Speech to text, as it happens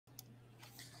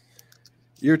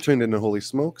You're tuned into Holy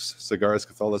Smokes, Cigars,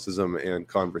 Catholicism, and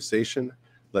Conversation.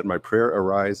 Let my prayer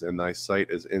arise and thy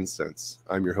sight is incense.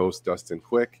 I'm your host, Dustin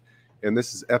Quick, and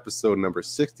this is episode number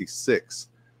 66,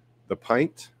 The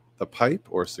Pint, the Pipe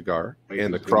or Cigar,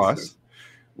 and the Cross,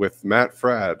 with Matt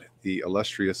Fradd, the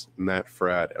illustrious Matt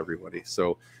Fradd, everybody.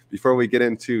 So before we get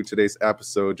into today's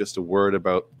episode, just a word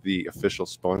about the official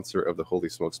sponsor of the Holy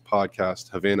Smokes podcast,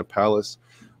 Havana Palace,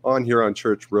 on Huron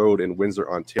Church Road in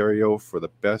Windsor, Ontario. For the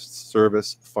best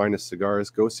service, finest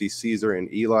cigars, go see Caesar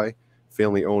and Eli,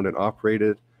 family owned and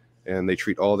operated, and they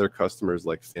treat all their customers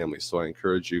like family. So I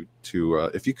encourage you to,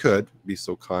 if you could, be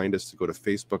so kind as to go to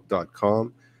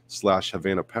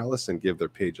facebook.com/Havana Palace and give their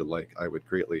page a like. I would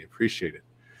greatly appreciate it.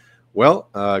 Well,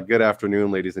 good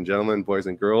afternoon, ladies and gentlemen, boys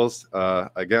and girls.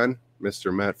 Again,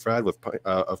 Mr. Matt Fradd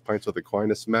of Pints with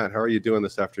Aquinas. Matt, how are you doing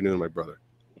this afternoon, my brother?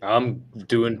 I'm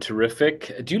doing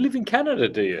terrific. Do you live in Canada,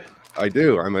 do you? I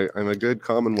do. I'm a good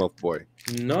Commonwealth boy.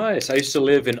 Nice. I used to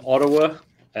live in Ottawa.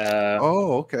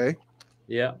 Oh, okay.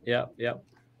 Yeah.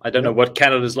 I don't know what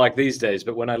Canada's like these days,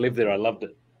 but when I lived there, I loved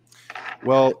it.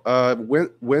 Well,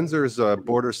 Windsor's a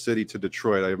border city to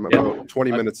Detroit. I'm about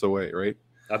 20 minutes away, right?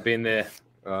 I've been there.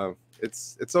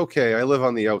 It's okay. I live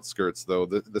on the outskirts, though.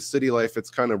 The city life,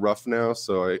 it's kind of rough now,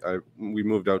 so we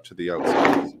moved out to the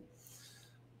outskirts.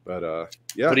 But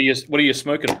yeah. What are you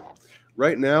smoking?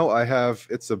 Right now,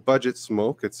 it's a budget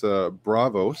smoke. It's a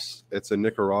Bravos. It's a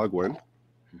Nicaraguan.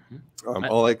 Mm-hmm.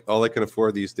 All I can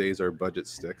afford these days are budget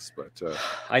sticks. But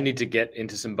I need to get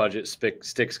into some budget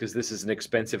sticks because this is an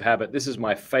expensive habit. This is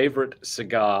my favorite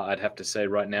cigar, I'd have to say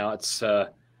right now. It's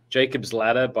Jacob's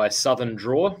Ladder by Southern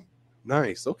Draw.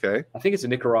 Nice. Okay. I think it's a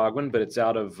Nicaraguan, but it's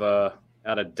out of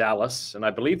Dallas, and I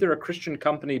believe they're a Christian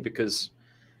company because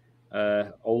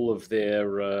all of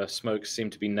their smokes seem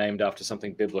to be named after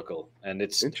something biblical, and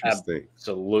it's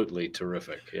absolutely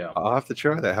terrific. Yeah, I'll have to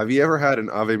try that. Have you ever had an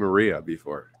Ave Maria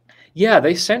before? Yeah,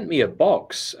 they sent me a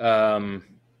box, and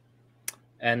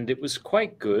it was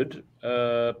quite good.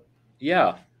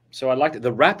 Yeah, so I liked it.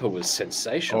 The wrapper was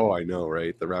sensational. Oh, I know,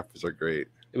 right? The wrappers are great.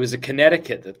 It was a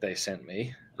Connecticut that they sent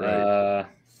me. Right.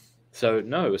 So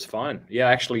no, it was fine. Yeah,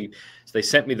 actually, they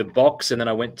sent me the box, and then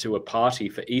I went to a party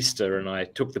for Easter, and I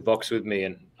took the box with me,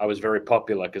 and I was very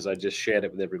popular because I just shared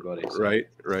it with everybody. So. Right.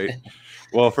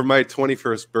 Well, for my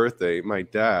 21st birthday, my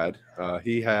dad,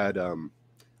 he had. I'm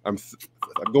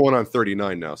going on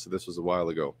 39 now, so this was a while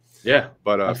ago. Yeah,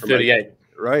 but I'm 38.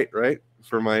 Right.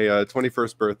 For my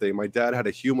 21st birthday, my dad had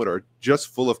a humidor just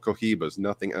full of cohibas,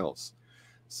 nothing else.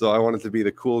 So I wanted to be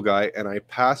the cool guy, and I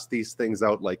passed these things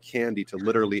out like candy to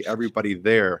literally everybody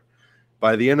there.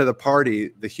 By the end of the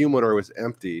party, the humidor was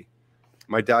empty.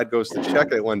 My dad goes to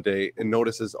check it one day and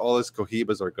notices all his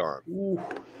cohibas are gone. Ooh.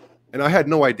 And I had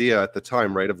no idea at the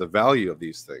time, right, of the value of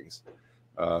these things.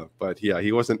 But yeah,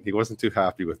 he wasn't too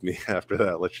happy with me after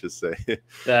that. Let's just say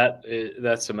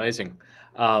that's amazing.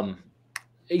 Are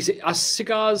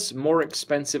cigars more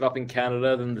expensive up in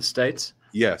Canada than the States?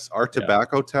 Yes, our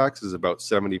tobacco tax is about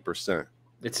 70%.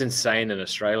 It's insane in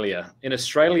Australia. In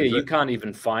Australia, you can't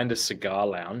even find a cigar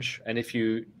lounge. And if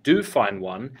you do find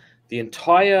one, the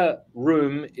entire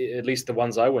room, at least the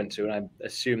ones I went to, and I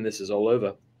assume this is all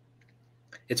over,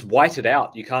 it's whited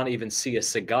out. You can't even see a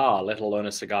cigar, let alone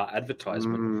a cigar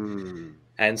advertisement.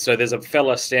 And so there's a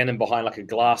fella standing behind like a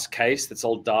glass case that's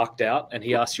all darked out, and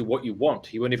he asks you what you want.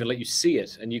 He won't even let you see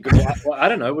it. And you go, well, I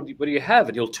don't know, what do you have?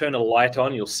 And he'll turn a light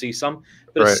on, you'll see some.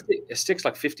 But right. a stick's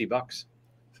like $50.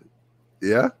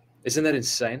 Yeah. Isn't that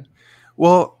insane?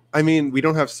 Well, I mean, we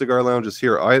don't have cigar lounges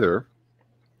here either.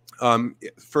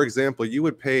 For example, you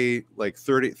would pay like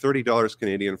 $30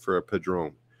 Canadian for a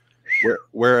Padron.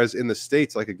 Whereas in the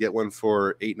States, I could get one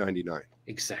for $8.99.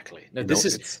 Exactly. No, this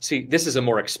is a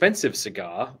more expensive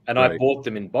cigar, and right. I bought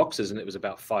them in boxes, and it was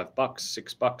about $5,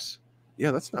 $6.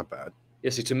 Yeah, that's not bad. Yeah,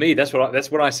 see, to me, that's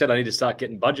when I said I need to start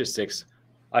getting budget sticks.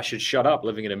 I should shut up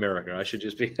living in America. I should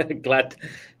just be glad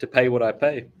to pay what I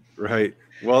pay. Right.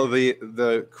 Well,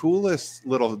 the coolest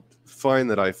little find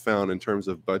that I found in terms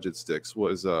of budget sticks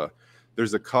was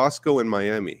there's a Costco in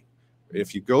Miami.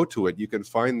 If you go to it, you can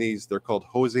find these. They're called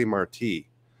Jose Marti.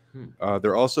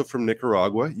 They're also from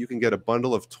Nicaragua. You can get a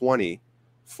bundle of 20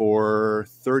 for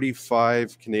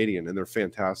 35 Canadian, and they're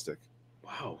fantastic.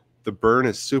 Wow. The burn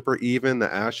is super even.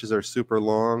 The ashes are super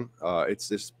long. It's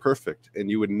just perfect. And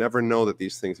you would never know that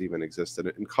these things even existed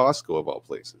in Costco, of all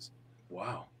places.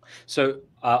 Wow. So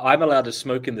I'm allowed to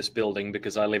smoke in this building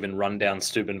because I live in rundown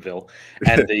Steubenville,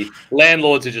 and the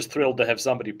landlords are just thrilled to have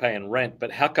somebody paying rent.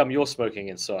 But how come you're smoking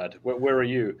inside? Where are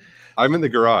you? I'm in the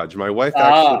garage. My wife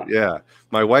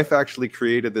actually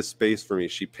created this space for me.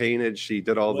 She painted. She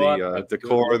did all the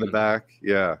decor in the back.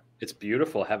 Yeah. It's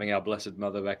beautiful having our Blessed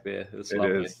Mother back there. It's It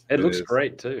lovely. is. It looks is.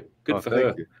 great too. Good Oh, for thank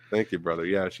her. you. Thank you, brother.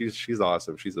 Yeah, she's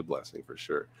awesome. She's a blessing for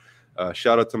sure.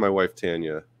 Shout out to my wife,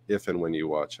 Tanya, if and when you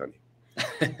watch, honey.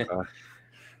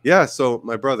 Yeah, so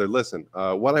my brother, listen,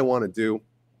 what I want to do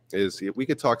is we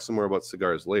could talk some more about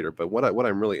cigars later, but what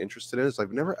I'm really interested in is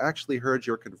I've never actually heard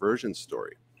your conversion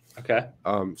story. Okay.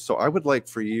 So I would like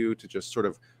for you to just sort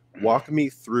of walk me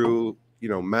through,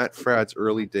 Matt Fradd's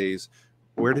early days.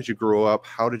 Where did you grow up?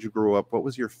 How did you grow up? What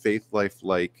was your faith life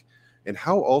like? And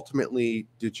how ultimately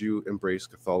did you embrace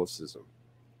Catholicism?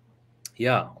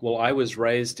 Yeah, well, I was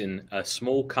raised in a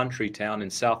small country town in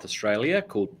South Australia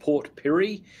called Port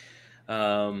Pirie.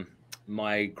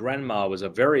 My grandma was a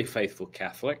very faithful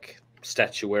Catholic,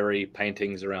 statuary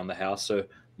paintings around the house. So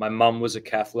my mum was a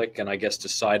Catholic, and I guess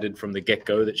decided from the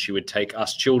get-go that she would take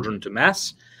us children to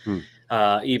Mass,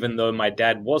 even though my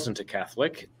dad wasn't a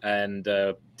Catholic and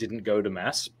didn't go to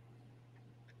Mass.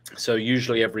 So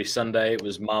usually every Sunday it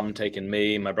was mum taking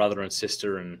me, my brother and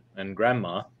sister, and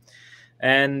grandma.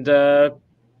 And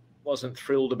wasn't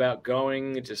thrilled about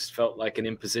going. It just felt like an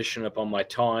imposition upon my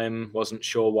time. Wasn't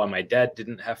sure why my dad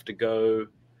didn't have to go.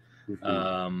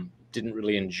 Didn't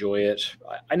really enjoy it.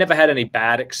 I never had any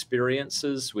bad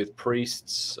experiences with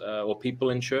priests or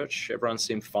people in church. Everyone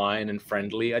seemed fine and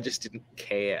friendly. I just didn't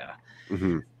care.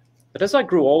 But as I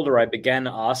grew older, I began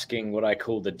asking what I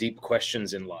call the deep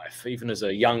questions in life, even as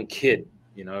a young kid,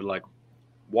 like,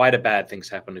 why do bad things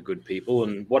happen to good people?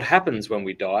 And what happens when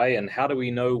we die? And how do we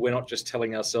know we're not just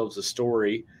telling ourselves a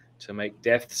story to make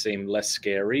death seem less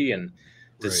scary? And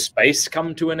does space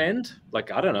come to an end?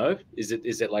 Like, I don't know. Is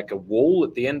it like a wall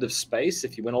at the end of space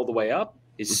if you went all the way up?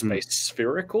 Is space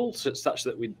spherical such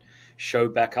that we'd show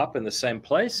back up in the same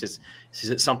place? Is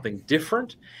it something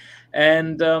different?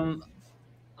 And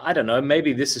I don't know.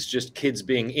 Maybe this is just kids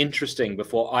being interesting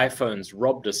before iPhones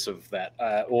robbed us of that.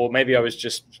 Or maybe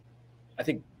I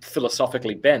think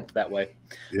philosophically bent that way.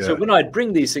 Yeah. So when I'd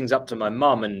bring these things up to my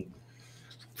mum, and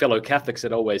fellow Catholics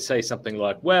would always say something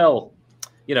like, well,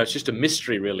 it's just a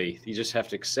mystery, really. You just have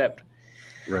to accept.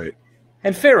 Right.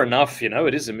 And fair enough,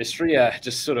 it is a mystery. I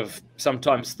just sort of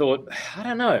sometimes thought, I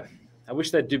don't know. I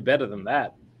wish they'd do better than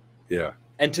that. Yeah.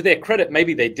 And to their credit,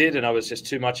 maybe they did, and I was just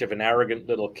too much of an arrogant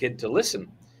little kid to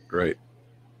listen. Right.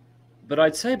 But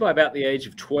I'd say by about the age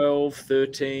of 12,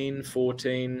 13,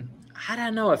 14, I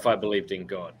don't know if I believed in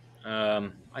God.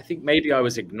 I think maybe I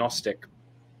was agnostic.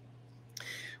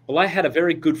 Well, I had a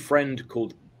very good friend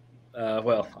called,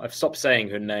 I've stopped saying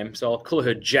her name, so I'll call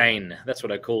her Jane. That's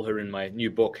what I call her in my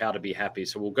new book, How to Be Happy.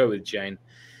 So we'll go with Jane.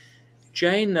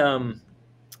 Jane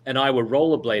and I were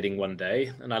rollerblading one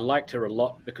day, and I liked her a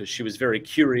lot because she was very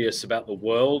curious about the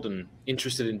world and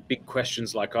interested in big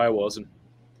questions like I was. And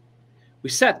we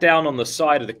sat down on the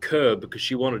side of the curb because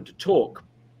she wanted to talk.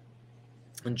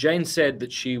 And Jane said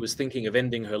that she was thinking of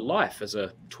ending her life as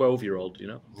a 12-year-old,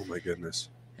 Oh, my goodness.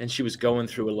 And she was going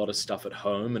through a lot of stuff at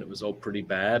home, and it was all pretty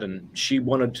bad. And she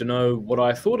wanted to know what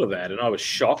I thought of that. And I was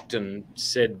shocked and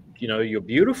said, you're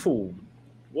beautiful.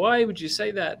 Why would you say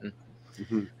that?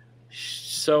 And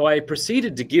so I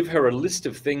proceeded to give her a list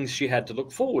of things she had to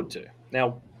look forward to.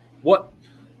 Now, what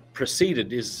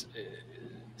proceeded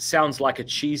sounds like a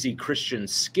cheesy Christian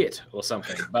skit or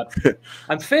something, but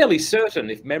I'm fairly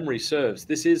certain, if memory serves,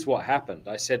 this is what happened.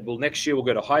 I said, well, next year we'll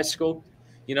go to high school.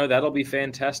 That'll be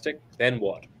fantastic. Then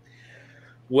what?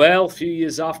 Well, a few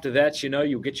years after that,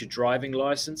 you'll get your driving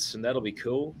license, and that'll be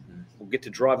cool. We'll get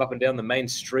to drive up and down the main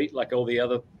street like all the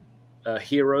other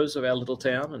heroes of our little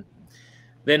town. And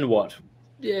then what?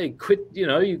 Yeah, quit,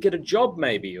 you get a job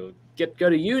maybe, or go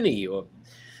to uni, or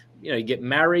you get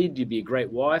married, you'd be a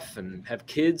great wife and have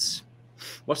kids.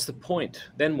 What's the point?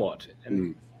 Then what?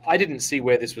 And I didn't see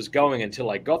where this was going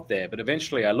until I got there. But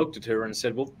eventually I looked at her and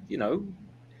said, well,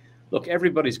 look,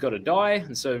 everybody's got to die.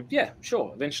 And so, yeah,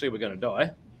 sure, eventually we're going to die.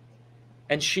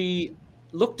 And she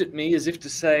looked at me as if to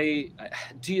say,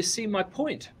 do you see my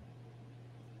point?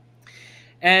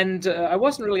 And I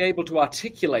wasn't really able to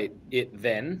articulate it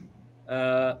then,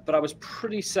 but I was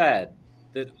pretty sad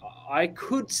that I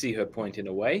could see her point in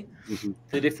a way,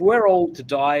 that if we're all to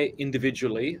die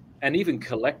individually and even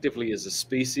collectively as a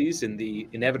species in the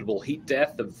inevitable heat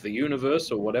death of the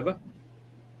universe or whatever,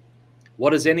 what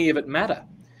does any of it matter?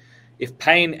 If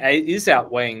pain is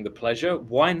outweighing the pleasure,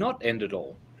 why not end it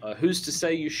all? Who's to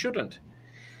say you shouldn't?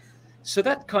 So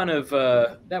that kind of,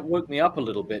 that woke me up a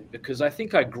little bit, because I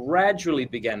think I gradually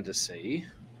began to see,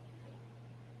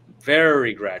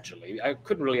 very gradually, I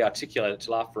couldn't really articulate it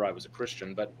till after I was a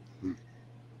Christian, but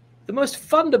the most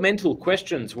fundamental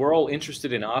questions we're all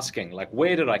interested in asking, like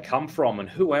where did I come from and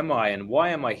who am I and why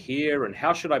am I here and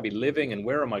how should I be living and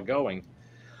where am I going,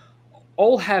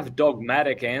 all have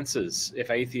dogmatic answers if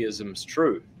atheism's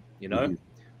true. You know,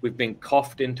 Mm-hmm. we've been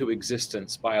coughed into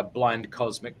existence by a blind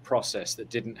cosmic process that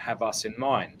didn't have us in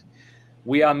mind.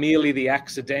 We are merely the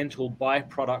accidental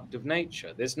byproduct of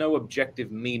nature. There's no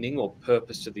objective meaning or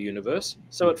purpose to the universe.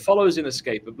 So it follows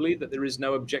inescapably that there is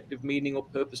no objective meaning or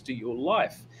purpose to your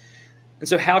life. And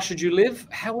so how should you live?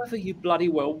 However you bloody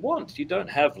well want. You don't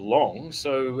have long.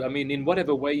 So, I mean, in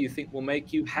whatever way you think will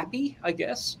make you happy, I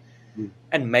guess.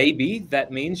 And maybe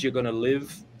that means you're going to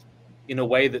live in a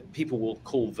way that people will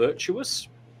call virtuous.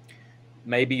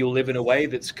 Maybe you'll live in a way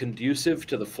that's conducive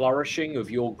to the flourishing of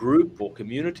your group or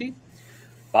community.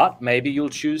 But maybe you'll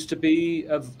choose to be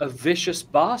a vicious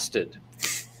bastard.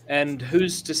 And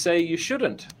who's to say you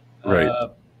shouldn't? Right.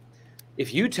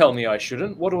 If you tell me I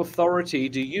shouldn't, what authority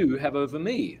do you have over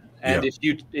me? And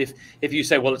Yeah. if you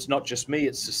say, well, it's not just me,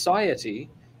 it's society.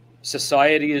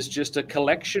 Society is just a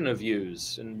collection of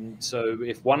yous. And so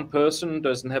if one person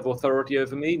doesn't have authority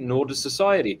over me, nor does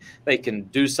society. They can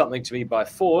do something to me by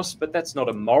force, but that's not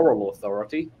a moral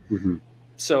authority. Mm-hmm.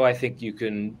 So I think you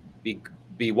can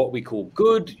be what we call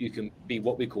good. You can be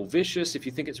what we call vicious. If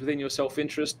you think it's within your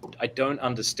self-interest, I don't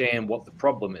understand what the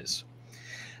problem is.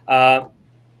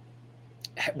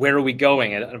 Where are we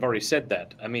going? And I've already said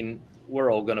that. I mean,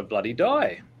 we're all going to bloody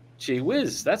die. Gee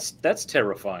whiz, that's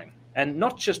terrifying. And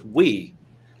not just we.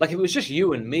 Like, if it was just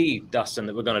you and me, Dustin,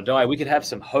 that were going to die, we could have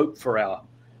some hope for our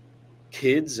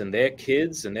kids and their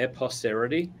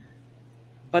posterity.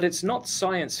 But it's not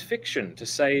science fiction to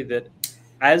say that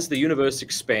as the universe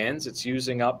expands, it's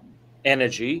using up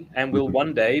energy and will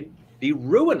one day be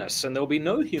ruinous and there'll be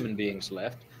no human beings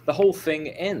left. The whole thing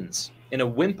ends in a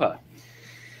whimper.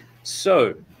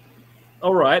 So,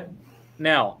 all right,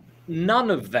 now,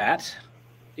 none of that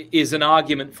is an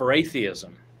argument for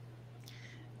atheism.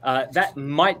 That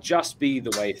might just be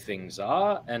the way things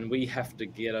are, and we have to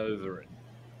get over it.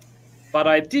 But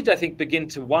I think, begin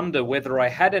to wonder whether I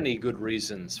had any good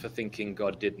reasons for thinking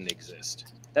God didn't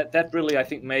exist. That really, I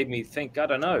think, made me think, I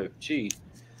don't know, gee,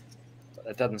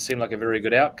 that doesn't seem like a very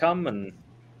good outcome, and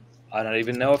I don't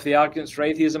even know if the arguments for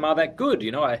atheism are that good.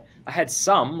 You know, I had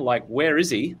some, like, where is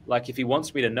he? Like, if he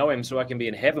wants me to know him so I can be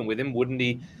in heaven with him, wouldn't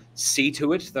he see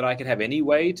to it that I could have any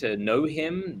way to know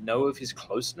him, know of his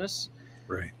closeness?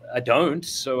 Right. I don't,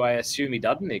 so I assume he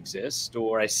doesn't exist.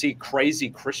 Or I see crazy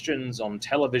Christians on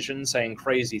television saying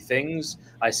crazy things.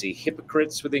 I see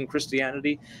hypocrites within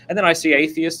Christianity. And then I see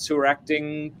atheists who are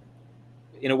acting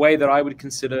in a way that I would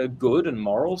consider good and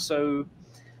moral. So,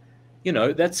 you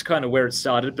know, that's kind of where it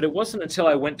started. But it wasn't until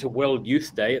I went to World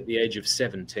Youth Day at the age of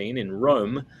 17 in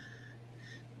Rome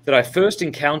that I first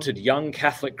encountered young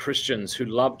Catholic Christians who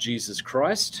loved Jesus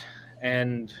Christ.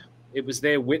 And it was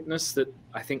their witness that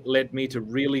I think led me to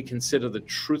really consider the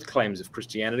truth claims of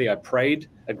Christianity. I prayed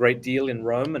a great deal in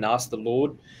Rome and asked the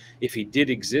Lord if he did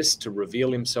exist to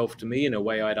reveal himself to me in a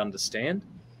way I'd understand.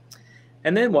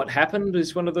 And then what happened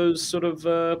is one of those sort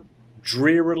of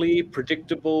drearily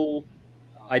predictable,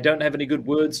 I don't have any good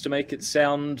words to make it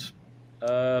sound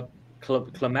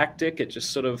climactic. It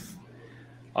just sort of,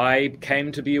 I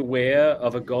came to be aware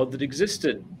of a God that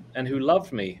existed and who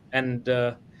loved me. And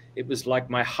it was like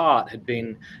my heart had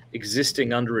been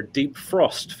existing under a deep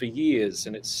frost for years,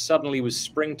 and it suddenly was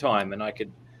springtime, and I could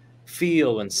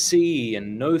feel and see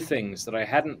and know things that I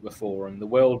hadn't before, and the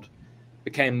world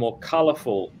became more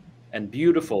colorful and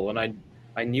beautiful, and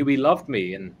I knew he loved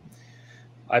me, and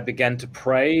I began to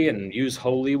pray and use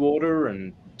holy water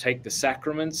and take the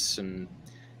sacraments and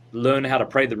learn how to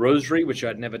pray the rosary, which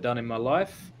I'd never done in my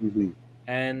life.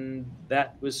 And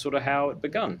that was sort of how it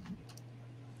begun.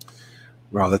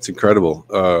 Wow, that's incredible.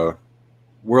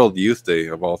 World Youth Day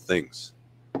of all things.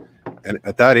 And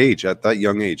at that age, at that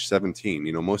young age, 17,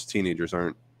 you know, most teenagers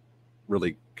aren't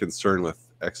really concerned with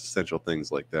existential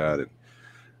things like that.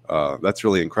 And that's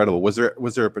really incredible. Was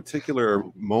there a particular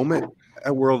moment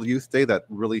at World Youth Day that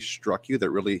really struck you, that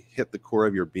really hit the core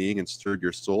of your being and stirred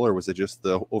your soul, or was it just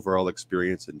the overall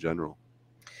experience in general?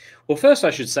 Well, first I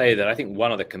should say that I think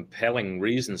one of the compelling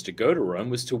reasons to go to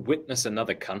Rome was to witness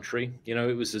another country. You know,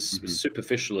 it was as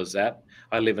superficial as that.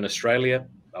 I live in Australia.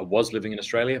 I was living in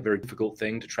Australia. Very difficult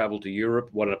thing to travel to Europe.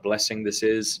 What a blessing this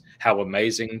is. How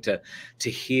amazing to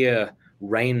hear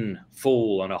rain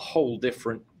fall on a whole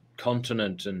different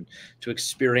continent and to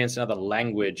experience another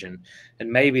language and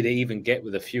maybe to even get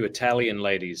with a few Italian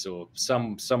ladies or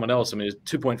someone else. I mean,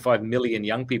 2.5 million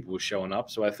young people were showing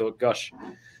up. So I thought, gosh,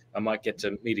 I might get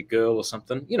to meet a girl or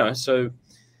something, you know. So,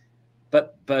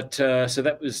 but so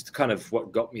that was kind of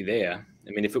what got me there.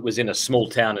 I mean, if it was in a small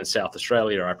town in South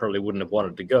Australia, I probably wouldn't have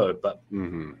wanted to go. But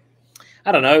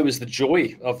I don't know, it was the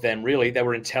joy of them, really. They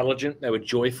were intelligent, they were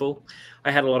joyful.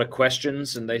 I had a lot of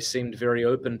questions, and they seemed very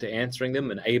open to answering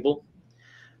them and able.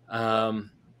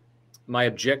 My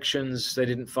objections, they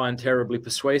didn't find terribly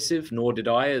persuasive, nor did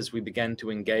I as we began to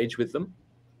engage with them.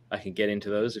 I can get into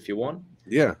those if you want.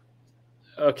 Yeah.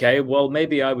 Okay, well,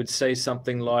 maybe I would say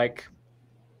something like,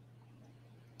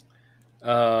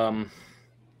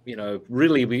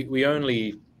 really, the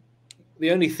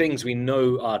only things we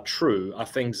know are true are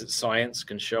things that science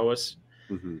can show us.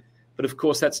 Mm-hmm. But of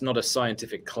course, that's not a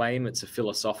scientific claim. It's a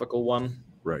philosophical one.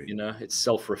 Right. It's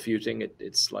self-refuting.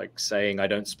 It's like saying, I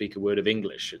don't speak a word of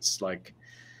English. It's like,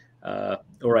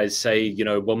 or I say,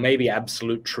 well, maybe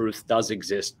absolute truth does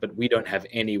exist, but we don't have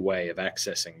any way of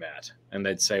accessing that. And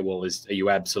they'd say, well, are you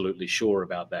absolutely sure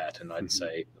about that? And I'd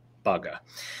say, bugger.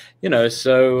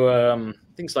 So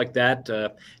things like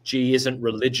that. Isn't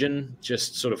religion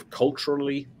just sort of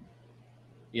culturally,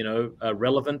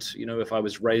 relevant? If I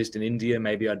was raised in India,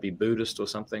 maybe I'd be Buddhist or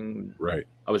something. Right.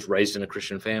 I was raised in a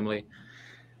Christian family.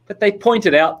 But they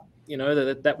pointed out,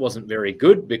 that wasn't very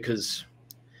good because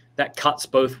that cuts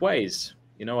both ways.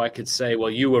 I could say, well,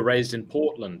 you were raised in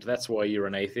Portland, that's why you're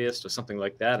an atheist, or something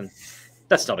like that. And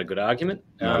that's not a good argument.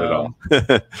 Not at all.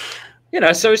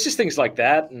 So it's just things like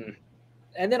that.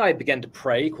 And then I began to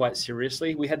pray quite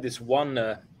seriously. We had this one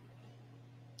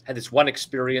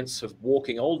experience of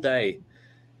walking all day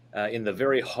in the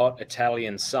very hot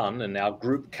Italian sun, and our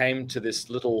group came to this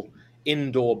little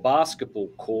indoor basketball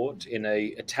court in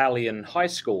a Italian high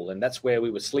school, and that's where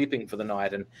we were sleeping for the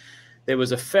night. And there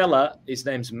was a fella, his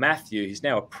name's Matthew, he's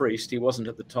now a priest, he wasn't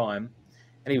at the time,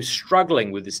 and he was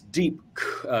struggling with this deep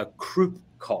croup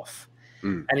cough,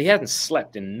 and he hadn't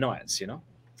slept in nights.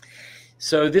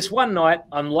 So this one night,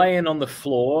 I'm laying on the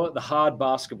floor, the hard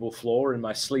basketball floor, in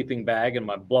my sleeping bag and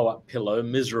my blow-up pillow,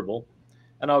 miserable,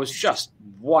 and I was just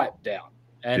wiped out.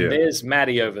 And there's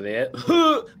Matty over there,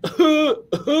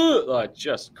 like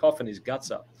just coughing his guts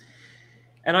up.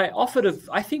 And I offered,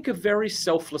 I think, a very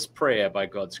selfless prayer by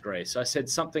God's grace. I said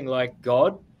something like,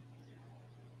 God,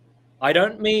 I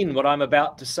don't mean what I'm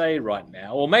about to say right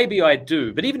now, or maybe I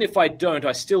do, but even if I don't,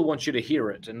 I still want you to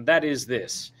hear it, and that is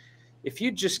this. If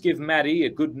you just give Matty a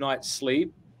good night's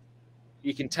sleep,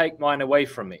 you can take mine away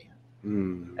from me.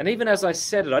 And even as I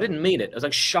said it, I didn't mean it. I was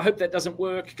like, I hope that doesn't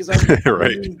work because I'm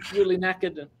really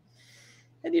knackered.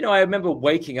 And, I remember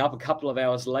waking up a couple of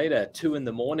hours later, 2 a.m,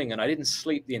 and I didn't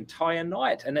sleep the entire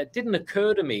night. And it didn't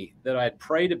occur to me that I had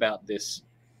prayed about this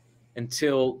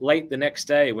until late the next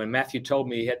day when Matthew told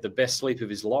me he had the best sleep of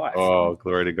his life. Oh,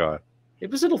 glory to God.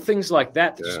 It was little things like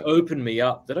that that just opened me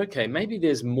up that, okay, maybe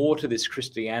there's more to this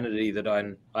Christianity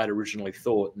than I'd originally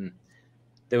thought. And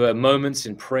there were moments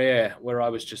in prayer where I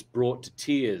was just brought to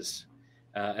tears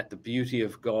at the beauty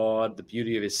of God, the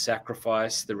beauty of his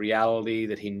sacrifice, the reality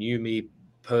that he knew me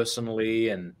personally,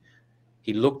 and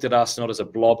he looked at us not as a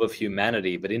blob of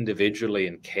humanity, but individually,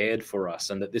 and cared for us,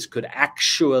 and that this could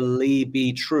actually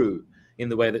be true in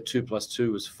the way that 2 +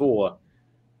 2 was 4.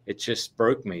 It just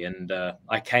broke me. And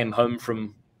I came home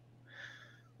from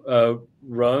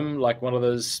Rome like one of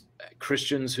those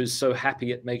Christians who's so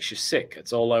happy it makes you sick.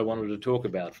 It's all I wanted to talk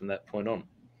about from that point on.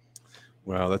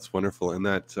 Wow, that's wonderful. And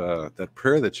that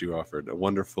prayer that you offered, a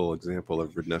wonderful example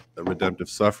of redemptive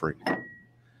suffering.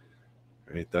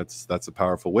 Right? That's a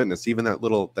powerful witness. Even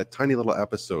that tiny little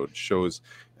episode shows,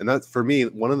 and that's for me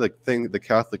one of the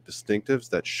Catholic distinctives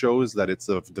that shows that it's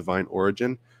of divine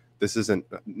origin. This isn't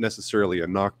necessarily a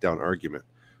knockdown argument,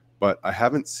 but I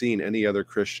haven't seen any other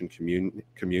Christian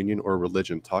communion or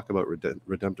religion talk about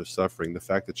redemptive suffering. The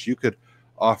fact that you could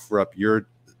offer up your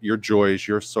joys,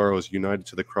 your sorrows united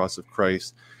to the cross of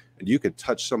Christ, and you could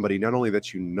touch somebody not only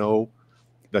that you know,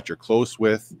 that you're close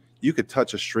with, you could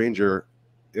touch a stranger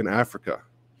in Africa,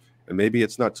 and maybe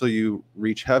it's not till you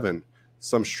reach heaven,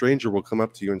 some stranger will come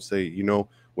up to you and say,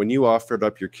 when you offered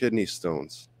up your kidney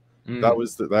stones, that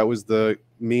was the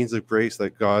means of grace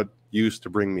that God used to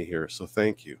bring me here. So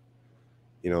thank you.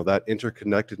 That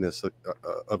interconnectedness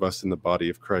of us in the body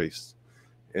of Christ,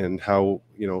 and how,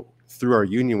 through our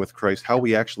union with Christ, how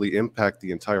we actually impact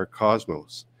the entire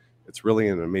cosmos. It's really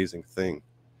an amazing thing.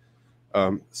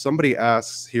 Somebody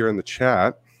asks here in the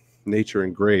chat, Nature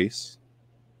and Grace.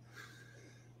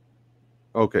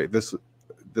 Okay, this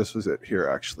was it here,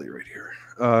 actually, right here.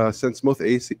 Since most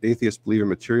atheists believe in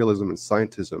materialism and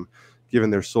scientism, given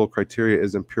their sole criteria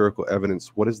is empirical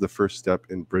evidence, what is the first step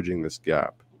in bridging this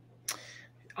gap?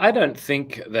 I don't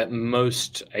think that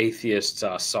most atheists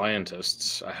are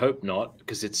scientists. I hope not,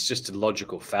 because it's just a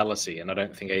logical fallacy, and I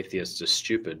don't think atheists are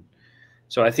stupid.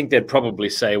 So I think they'd probably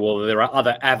say, well, there are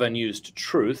other avenues to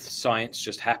truth. Science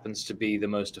just happens to be the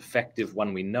most effective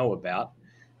one we know about.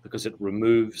 because it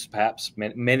removes perhaps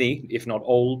many, if not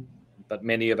all, but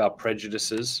many of our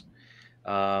prejudices.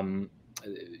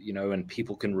 You know, and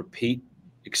people can repeat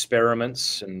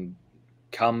experiments and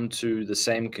come to the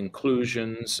same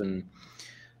conclusions,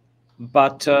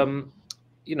 but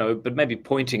you know, but maybe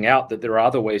pointing out that there are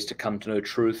other ways to come to know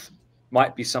truth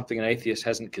might be something an atheist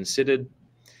hasn't considered.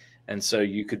 And so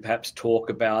you could perhaps talk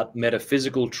about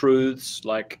metaphysical truths,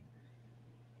 like,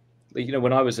 you know,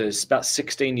 when I was about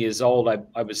 16 years old,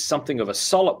 I was something of a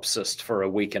solipsist for a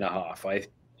week and a half.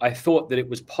 I thought that it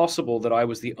was possible that I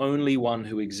was the only one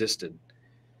who existed.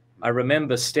 I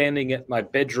remember standing at my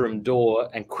bedroom door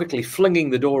and quickly flinging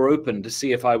the door open to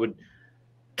see if I would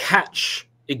catch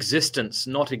existence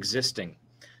not existing.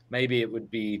 Maybe it would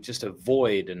be just a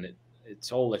void and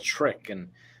it's all a trick. And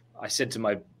I said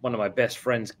to one of my best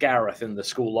friends, Gareth, in the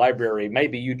school library,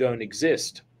 maybe you don't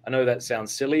exist. I know that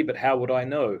sounds silly, but how would I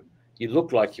know? You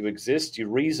look like you exist. You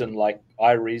reason like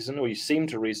I reason, or you seem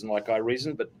to reason like I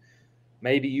reason, but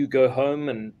maybe you go home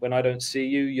and when I don't see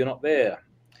you, you're not there.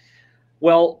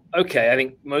 Well, okay, I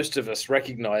think most of us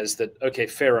recognize that, okay,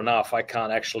 fair enough, I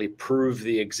can't actually prove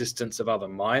the existence of other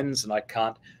minds, and I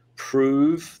can't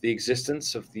prove the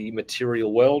existence of the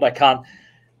material world. I can't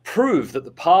prove that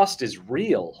the past is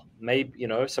real. Maybe, you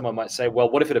know, someone might say,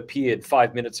 well, what if it appeared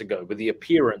 5 minutes ago with the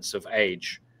appearance of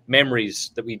age,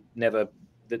 memories that we never,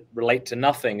 that relate to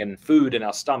nothing, and food in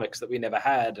our stomachs that we never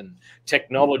had, and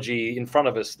technology in front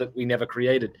of us that we never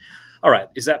created. All right,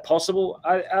 is that possible?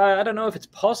 I don't know if it's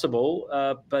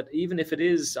possible, but even if it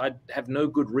is, I have no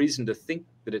good reason to think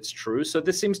that it's true. So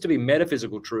there seems to be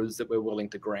metaphysical truths that we're willing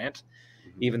to grant,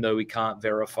 even though we can't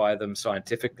verify them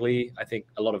scientifically. I think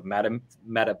a lot of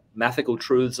mathematical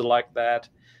truths are like that.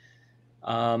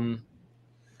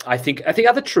 I think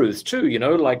other truths too, you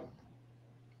know, like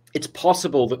it's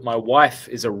possible that my wife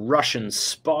is a Russian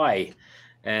spy,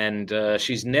 and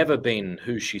she's never been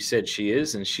who she said she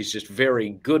is, and she's just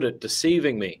very good at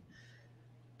deceiving me.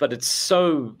 But it's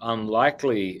so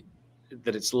unlikely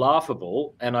that it's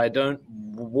laughable, and I don't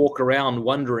walk around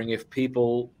wondering if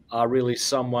people are really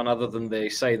someone other than they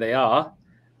say they are.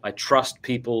 I trust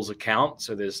people's accounts,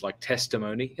 so there's like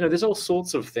testimony. You know, there's all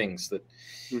sorts of things that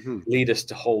lead us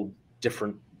to hold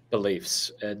different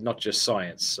beliefs, not just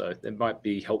science. So it might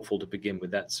be helpful to begin with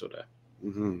that sort of.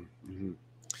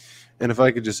 And if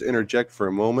I could just interject for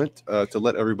a moment to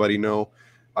let everybody know,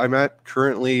 I'm at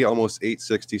currently almost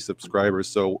 860 subscribers.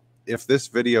 So if this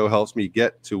video helps me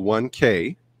get to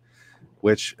 1K,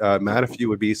 which Matt, if you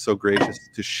would be so gracious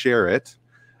to share it.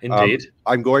 Indeed.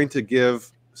 I'm going to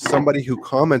give somebody who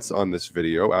comments on this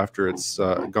video after it's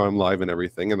gone live and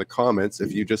everything in the comments,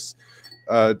 if you just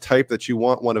type that you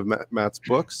want one of Matt's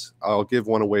books, I'll give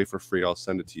one away for free. I'll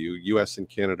send it to you. US and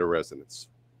Canada residents.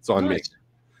 It's on me.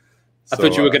 I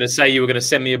thought you were going to say you were going to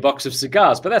send me a box of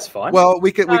cigars, but that's fine. Well,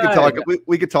 we could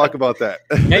talk about that.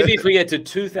 Maybe if we get to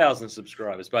 2,000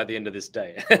 subscribers by the end of this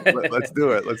day. Let's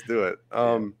do it. Let's do it.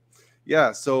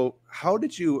 Yeah. So, how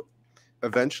did you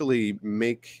eventually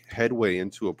make headway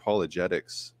into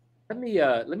apologetics? Let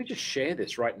me just share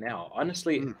this right now.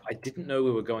 Honestly, I didn't know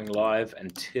we were going live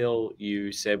until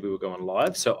you said we were going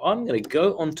live. So I'm going to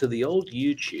go onto the old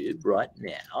YouTube right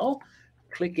now.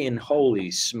 Click in Holy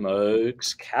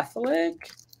Smokes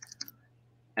Catholic.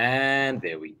 And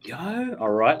there we go. All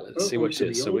right, let's see what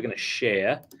it is. So we're going to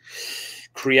share.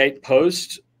 Create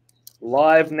post.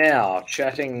 Live now.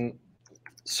 Chatting.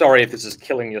 Sorry if this is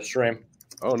killing your stream.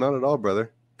 Oh, not at all,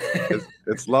 brother.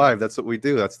 It's live. That's what we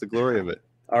do. That's the glory of it.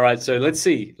 All right, so let's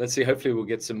see. Hopefully we'll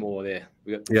get some more there.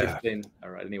 We got 15.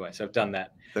 All right, anyway, so I've done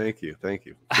that. Thank you.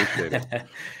 Appreciate it.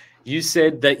 You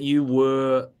said that you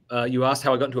were, you asked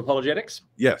how I got into apologetics?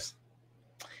 Yes.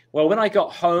 Well, when I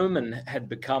got home and had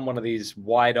become one of these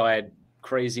wide-eyed,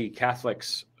 crazy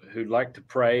Catholics who like to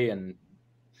pray, and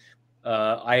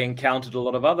I encountered a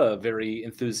lot of other very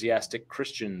enthusiastic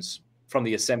Christians from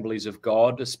the Assemblies of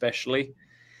God, especially.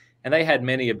 And they had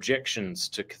many objections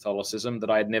to Catholicism that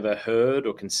I had never heard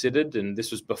or considered. And this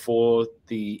was before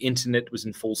the internet was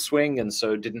in full swing, and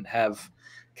so didn't have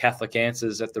Catholic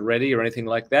answers at the ready or anything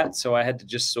like that. So I had to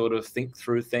just sort of think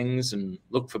through things and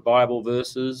look for Bible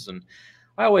verses. And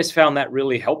I always found that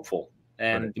really helpful.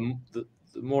 And the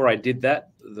more I did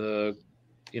that, the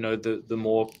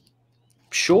more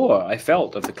sure I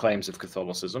felt of the claims of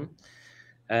Catholicism.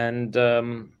 And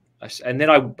then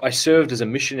I served as a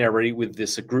missionary with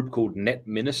a group called Net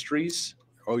Ministries.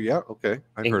 Oh yeah, okay.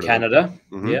 In Canada,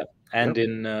 and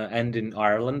in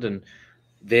Ireland, and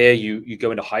there you go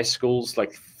into high schools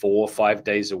like 4 or 5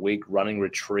 days a week, running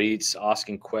retreats,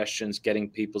 asking questions, getting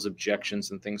people's objections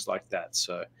and things like that.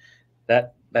 So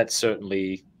that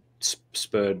certainly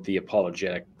spurred the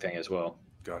apologetic thing as well.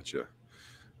 Gotcha.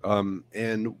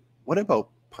 And what about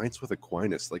Pints with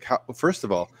Aquinas? Like, how, first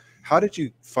of all, how did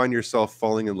you find yourself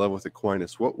falling in love with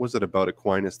Aquinas? What was it about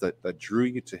Aquinas that drew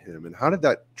you to him? And how did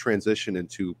that transition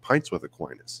into Pints with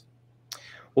Aquinas?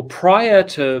 Well, prior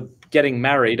to getting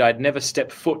married, I'd never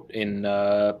stepped foot in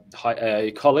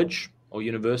college or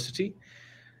university.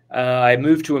 I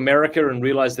moved to America and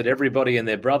realized that everybody and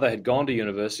their brother had gone to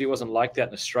university. It wasn't like that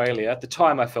in Australia. At the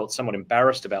time, I felt somewhat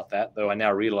embarrassed about that, though I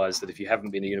now realize that if you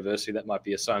haven't been to university, that might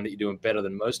be a sign that you're doing better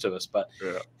than most of us. But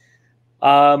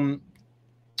I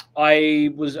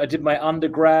did my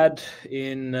undergrad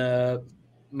in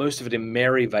most of it in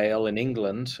Maryvale in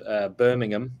England,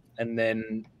 Birmingham, and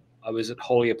then I was at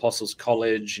Holy Apostles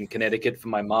College in Connecticut for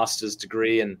my master's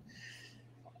degree and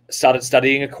started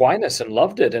studying Aquinas and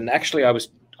loved it. And actually, I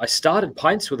started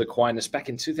Pints with Aquinas back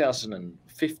in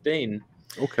 2015.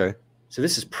 Okay. So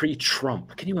this is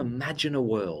pre-Trump. Can you imagine a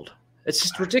world? It's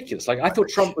just ridiculous. Like, I thought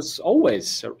Trump was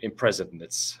always in president.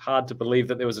 It's hard to believe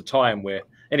that there was a time where,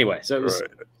 anyway, so it was,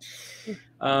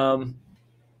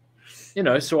 you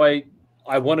know, so I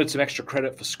wanted some extra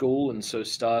credit for school, and so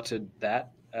started that.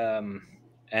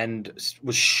 And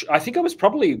I think I was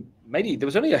probably, maybe there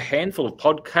was only a handful of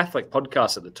Catholic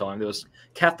podcasts at the time. There was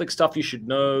Catholic Stuff You Should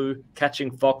Know,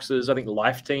 Catching Foxes. I think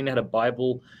Lifetine had a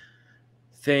Bible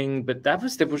thing, but there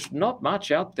was not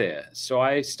much out there. So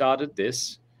I started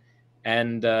this,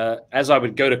 and as I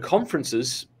would go to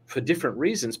conferences for different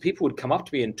reasons, people would come up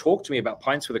to me and talk to me about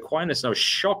Pints with Aquinas, and I was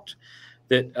shocked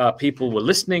that people were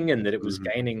listening and that it was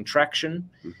gaining traction.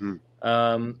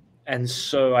 And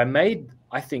so I made,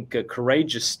 I think, a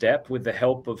courageous step with the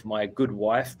help of my good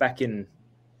wife back in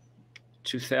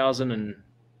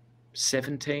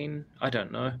 2017. I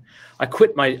don't know. I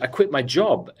quit my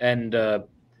job, and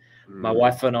my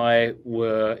wife and I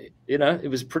were, you know, it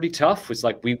was pretty tough. It was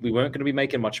like we weren't going to be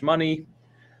making much money.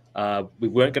 We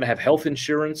weren't going to have health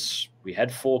insurance. We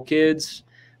had 4 kids,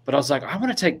 but I was like, I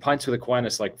want to take Pints with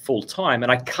Aquinas like full time,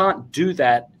 and I can't do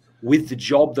that with the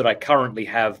job that I currently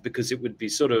have because it would be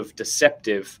sort of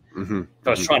deceptive. If I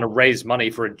was trying to raise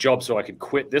money for a job so I could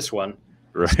quit this one.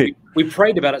 Right. So we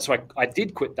prayed about it. So I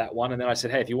did quit that one. And then I said,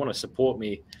 hey, if you want to support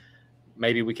me,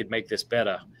 maybe we could make this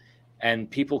better. And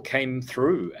people came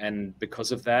through. And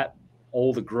because of that,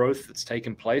 all the growth that's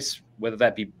taken place, whether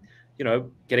that be, you know,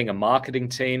 getting a marketing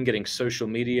team, getting social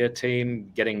media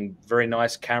team, getting very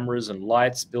nice cameras and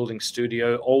lights, building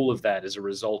studio, all of that is a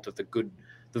result of the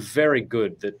very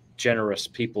good that generous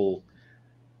people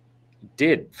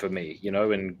did for me, you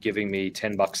know, and giving me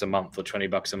 $10 a month or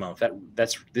 $20 a month.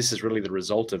 This is really the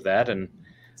result of that. And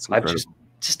I've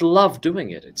just love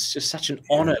doing it. It's just such an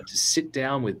honor to sit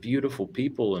down with beautiful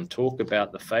people and talk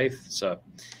about the faith. So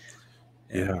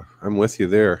yeah, I'm with you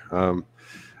there.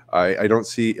 I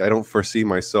don't foresee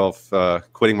myself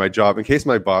quitting my job. In case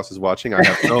my boss is watching, I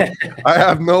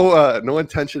have no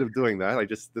intention of doing that.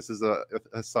 This is a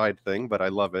side thing, but I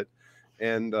love it.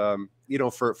 And you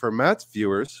know, for Matt's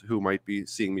viewers who might be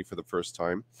seeing me for the first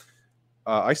time,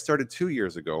 I started 2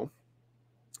 years ago,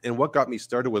 and what got me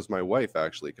started was my wife,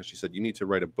 actually, because she said, you need to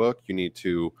write a book, you need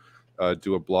to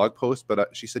do a blog post.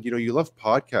 But she said, you know, you love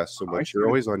podcasts so much, you're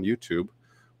always on YouTube.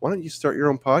 Why don't you start your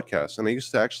own podcast? And I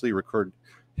used to actually record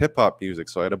hip hop music,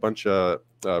 so I had a bunch of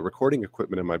recording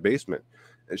equipment in my basement.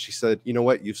 And she said, you know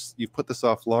what, you've put this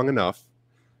off long enough.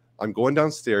 I'm going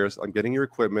downstairs, I'm getting your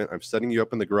equipment, I'm setting you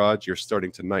up in the garage, you're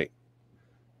starting tonight.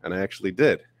 And I actually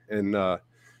did. And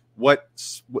what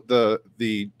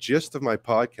the gist of my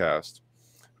podcast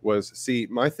was, see,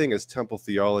 my thing is temple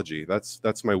theology.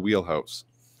 That's my wheelhouse.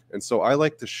 And so I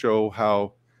like to show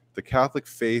how the Catholic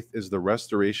faith is the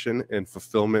restoration and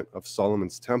fulfillment of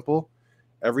Solomon's temple.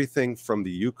 Everything from the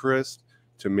Eucharist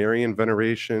to Marian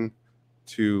veneration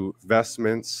to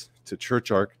vestments to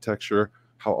church architecture,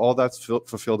 how all that's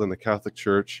fulfilled in the Catholic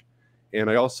Church. And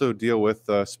I also deal with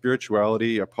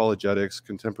spirituality, apologetics,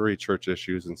 contemporary church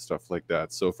issues, and stuff like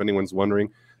that. So if anyone's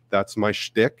wondering, that's my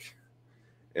shtick,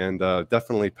 and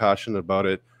definitely passionate about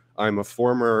it. I'm a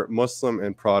former Muslim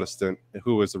and Protestant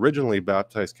who was originally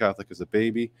baptized Catholic as a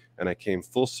baby, and I came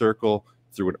full circle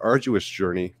through an arduous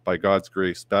journey by God's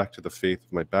grace back to the faith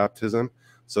of my baptism.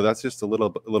 So that's just a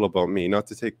little about me, not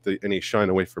to take any shine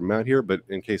away from Matt here, but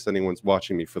in case anyone's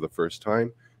watching me for the first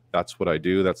time, that's what I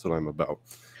do. That's what I'm about.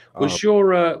 Was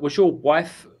your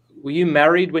wife, were you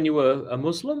married when you were a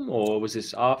Muslim, or was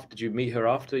this after? Did you meet her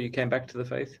after you came back to the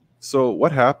faith? So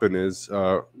what happened is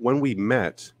when we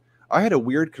met, I had a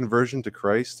weird conversion to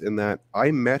Christ in that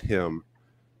I met him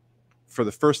for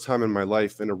the first time in my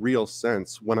life in a real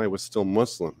sense when I was still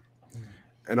Muslim.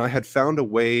 And I had found a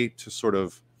way to sort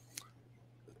of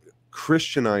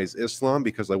Christianize Islam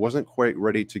because I wasn't quite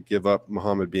ready to give up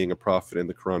Muhammad being a prophet and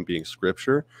the Quran being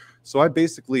scripture. So I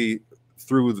basically,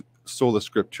 through Sola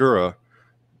Scriptura,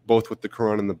 both with the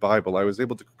Quran and the Bible, I was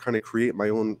able to kind of create my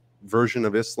own version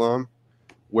of Islam,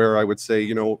 where I would say,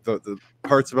 you know, the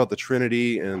parts about the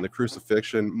Trinity and the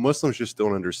crucifixion, Muslims just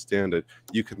don't understand it.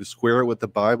 You can square it with the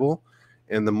Bible,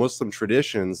 and the Muslim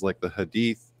traditions, like the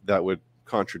Hadith, that would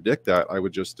contradict that, I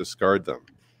would just discard them.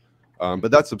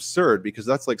 But that's absurd, because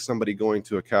that's like somebody going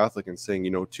to a Catholic and saying,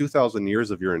 you know, 2,000 years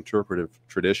of your interpretive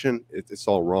tradition, it's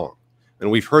all wrong. And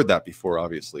we've heard that before,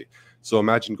 obviously. So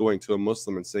imagine going to a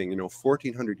Muslim and saying, you know,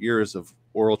 1,400 years of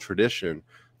oral tradition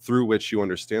through which you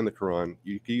understand the Quran,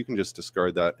 you can just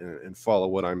discard that and follow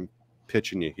what I'm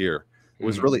pitching you here. It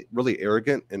was really, really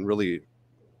arrogant and really,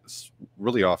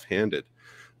 really offhanded.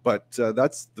 But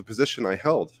that's the position I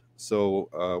held.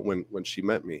 So when she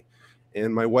met me.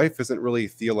 And my wife isn't really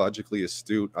theologically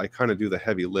astute. I kind of do the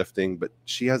heavy lifting, but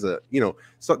she has a, you know,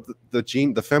 so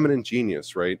the feminine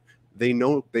genius, right? They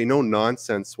know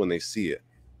nonsense when they see it.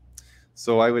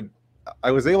 So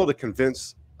I was able to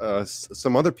convince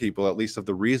some other people, at least, of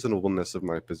the reasonableness of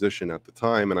my position at the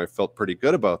time, and I felt pretty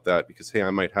good about that, because hey, I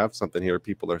might have something here.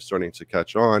 People are starting to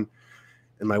catch on,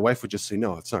 and my wife would just say,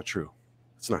 "No, it's not true.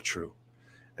 It's not true."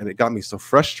 And it got me so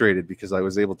frustrated, because I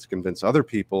was able to convince other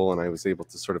people, and I was able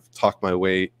to sort of talk my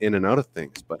way in and out of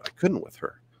things, but I couldn't with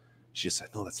her. She just said,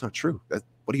 "No, that's not true.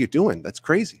 What are you doing? That's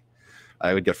crazy."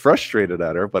 I would get frustrated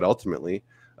at her, but ultimately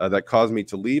that caused me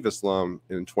to leave Islam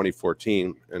in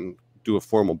 2014 and do a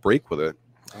formal break with it.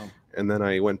 Oh. And then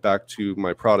I went back to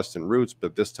my Protestant roots,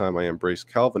 but this time I embraced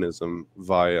Calvinism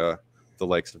via the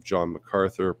likes of John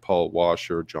MacArthur, Paul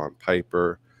Washer, John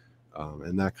Piper,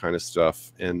 and that kind of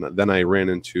stuff. And then I ran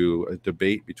into a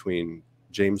debate between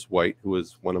James White, who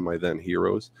was one of my then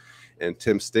heroes, and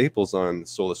Tim Staples on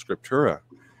Sola Scriptura.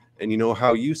 And you know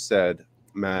how you said,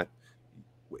 Matt,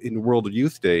 in World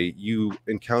Youth Day, you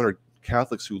encountered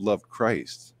Catholics who loved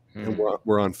Christ and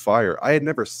were on fire. I had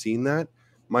never seen that.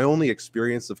 My only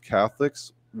experience of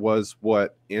Catholics was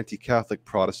what anti-Catholic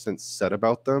Protestants said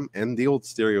about them, and the old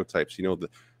stereotypes. You know,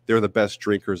 they're the best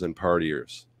drinkers and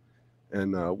partiers,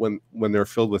 and when they're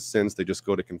filled with sins, they just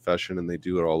go to confession and they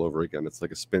do it all over again. It's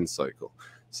like a spin cycle.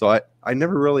 So I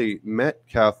never really met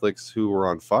Catholics who were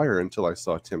on fire until I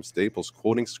saw Tim Staples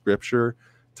quoting scripture,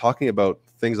 talking about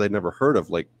things I'd never heard of,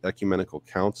 like ecumenical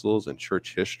councils and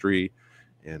church history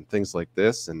and things like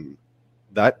this. And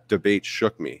that debate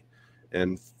shook me.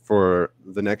 And for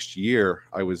the next year,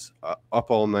 I was up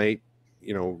all night,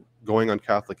 you know, going on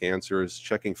Catholic Answers,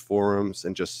 checking forums,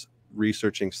 and just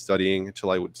researching, studying until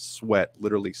I would sweat,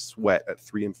 literally sweat at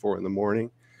 3 and 4 in the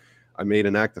morning. I made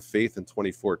an act of faith in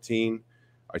 2014.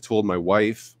 I told my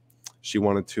wife. She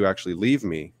wanted to actually leave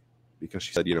me because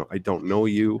she said, you know, I don't know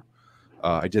you.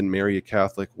 I didn't marry a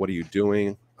Catholic. What are you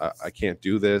doing? I can't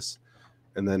do this.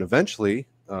 And then eventually,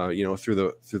 you know, through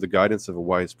the guidance of a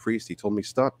wise priest, he told me,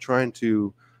 stop trying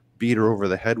to beat her over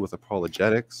the head with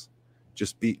apologetics.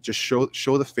 Just show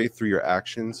the faith through your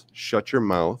actions. Shut your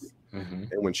mouth. And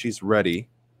when she's ready,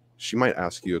 she might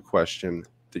ask you a question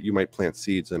that you might plant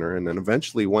seeds in her. And then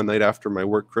eventually, one night after my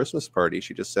work Christmas party,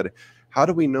 she just said, how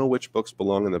do we know which books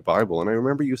belong in the Bible? And I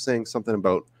remember you saying something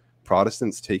about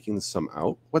Protestants taking some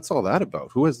out. What's all that about?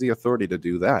 Who has the authority to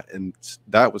do that? And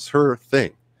that was her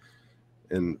thing.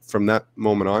 And from that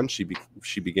moment on,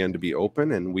 she began to be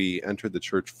open, and we entered the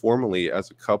church formally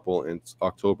as a couple in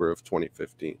October of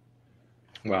 2015.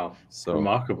 Wow. So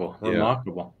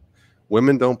remarkable.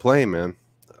 Women don't play, man.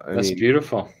 That's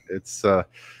beautiful. It's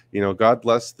you know, God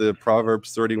bless the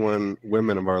Proverbs 31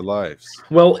 women of our lives.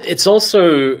 Well, it's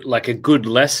also like a good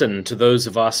lesson to those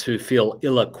of us who feel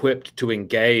ill-equipped to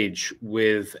engage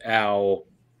with our,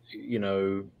 you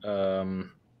know,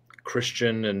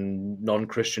 Christian and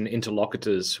non-Christian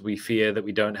interlocutors. We fear that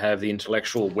we don't have the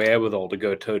intellectual wherewithal to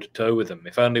go toe-to-toe with them.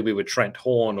 If only we were Trent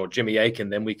Horn or Jimmy Akin,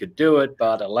 then we could do it,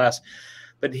 but alas.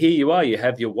 But here you are, you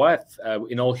have your wife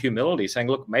in all humility saying,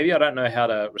 look, maybe I don't know how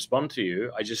to respond to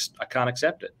you. I can't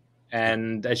accept it.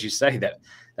 And as you say, that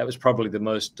was probably the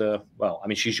most, well, I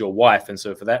mean, she's your wife. And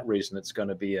so for that reason, it's going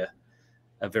to be a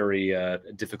very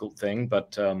difficult thing.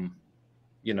 But,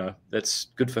 you know, that's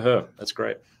good for her. That's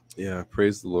great. Yeah,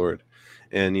 praise the Lord.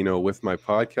 And, you know, with my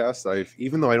podcast,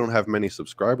 even though I don't have many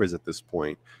subscribers at this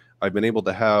point, I've been able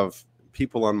to have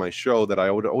people on my show that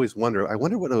I would always wonder, I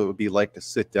wonder what it would be like to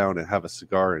sit down and have a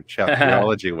cigar and chat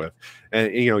theology with.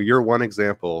 And, you know, you're one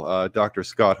example, Dr.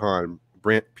 Scott Hahn,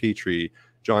 Brant Petrie,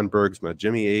 John Bergsma,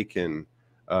 Jimmy Akin,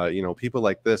 you know, people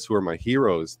like this who are my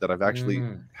heroes that I've actually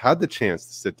had the chance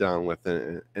to sit down with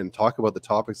and talk about the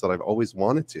topics that I've always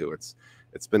wanted to.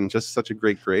 it's been just such a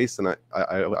great grace, and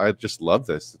I just love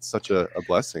this. It's such a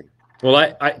blessing.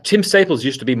 Well, Tim Staples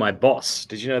used to be my boss.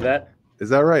 Did you know that? Is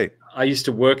that right? I used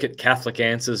to work at Catholic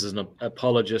Answers as an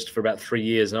apologist for about 3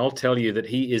 years, and I'll tell you that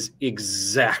he is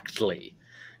exactly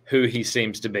who he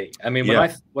seems to be. I mean,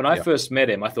 when I first met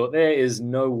him, I thought there is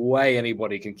no way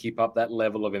anybody can keep up that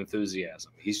level of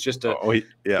enthusiasm. He's just you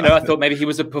know, I thought maybe he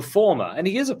was a performer, and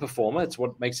he is a performer. It's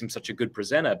what makes him such a good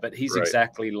presenter, but he's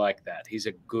exactly like that. He's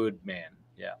a good man.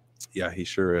 Yeah. Yeah, he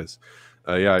sure is.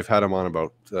 Yeah, I've had him on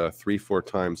about 3-4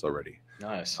 times already.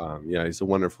 Nice. Yeah, he's a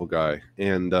wonderful guy.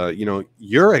 And, you know,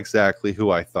 you're exactly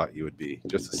who I thought you would be.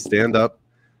 Just a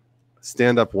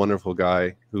stand-up wonderful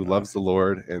guy who loves the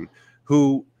Lord, and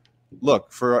who,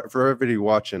 look, for everybody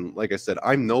watching, like I said,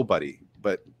 I'm nobody,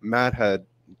 but Matt had,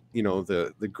 you know,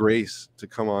 the grace to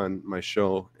come on my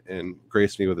show and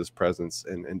grace me with his presence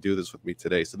and do this with me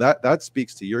today. So that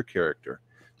speaks to your character,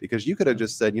 because you could have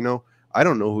just said, you know, I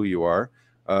don't know who you are.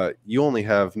 You only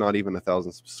have not even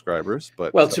 1,000 subscribers,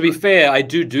 but well, to be fair, I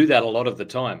do that a lot of the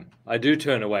time. I do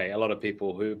turn away a lot of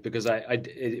people who, because it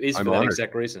is for that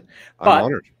exact reason. But I'm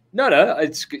honored. No,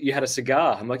 it's you had a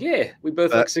cigar. I'm like, yeah, we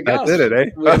both like cigars. That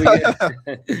did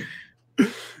it, eh?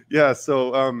 Yeah.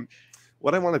 So,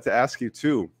 what I wanted to ask you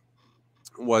too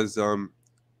was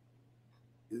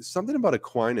something about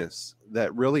Aquinas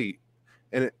that really,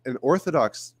 and an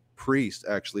Orthodox priest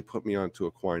actually put me onto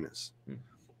Aquinas.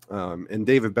 And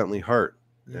David Bentley Hart,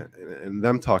 and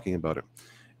them talking about it.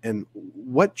 And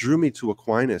what drew me to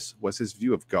Aquinas was his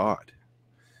view of God,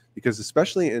 because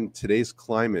especially in today's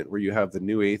climate where you have the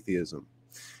new atheism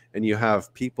and you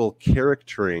have people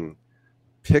charactering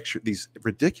these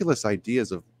ridiculous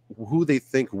ideas of who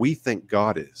we think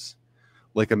God is,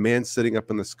 like a man sitting up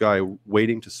in the sky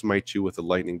waiting to smite you with a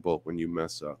lightning bolt when you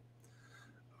mess up.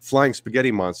 Flying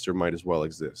spaghetti monster might as well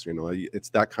exist. You know, it's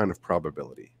that kind of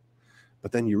probability.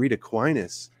 But then you read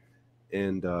Aquinas,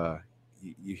 and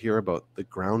you hear about the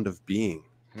ground of being,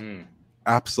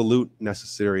 absolute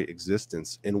necessary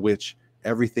existence, in which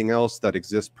everything else that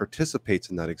exists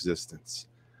participates in that existence.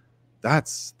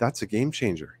 That's a game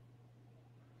changer.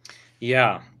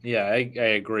 Yeah, I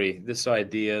agree. This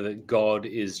idea that God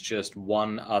is just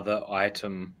one other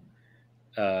item,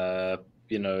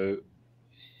 you know,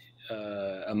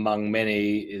 among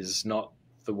many is not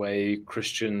the way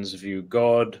Christians view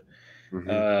God.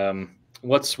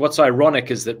 What's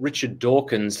ironic is that Richard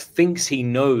Dawkins thinks he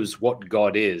knows what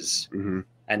God is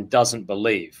and doesn't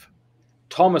believe.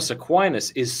 Thomas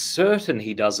Aquinas is certain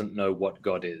he doesn't know what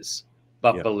God is,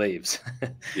 but believes.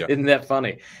 Isn't that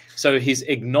funny? So he's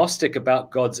agnostic about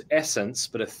God's essence,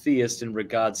 but a theist in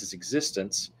regards his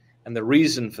existence. And the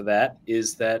reason for that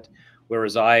is that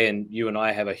whereas you and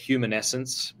I have a human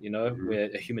essence, you know, we're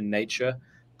a human nature,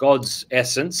 God's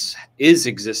essence is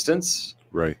existence.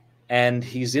 Right. And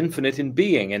he's infinite in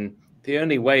being. And the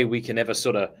only way we can ever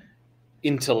sort of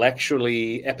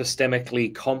intellectually,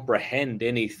 epistemically comprehend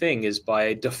anything is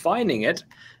by defining it.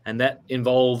 And that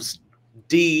involves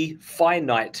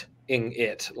definiting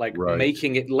it, like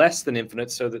making it less than infinite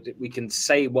so that we can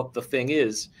say what the thing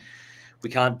is. We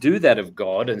can't do that of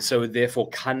God. And so therefore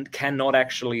cannot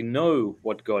actually know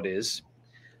what God is.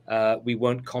 We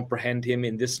won't comprehend him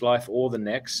in this life or the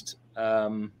next.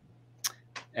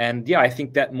 And yeah, I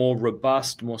think that more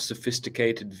robust, more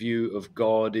sophisticated view of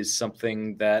God is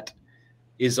something that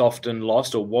is often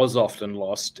lost, or was often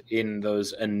lost, in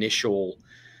those initial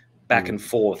back and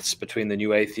forths between the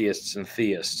new atheists and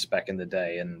theists back in the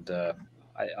day. And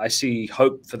I see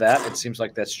hope for that. It seems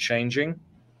like that's changing.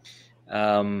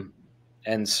 And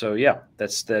so, yeah,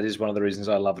 that is one of the reasons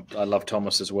I love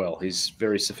Thomas as well. He's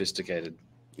very sophisticated.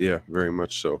 Yeah, very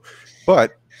much so.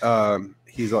 But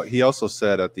he also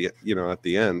said at the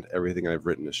end, everything I've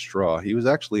written is straw. He was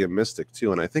actually a mystic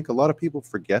too, and I think a lot of people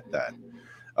forget that.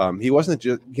 He wasn't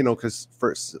just, you know, because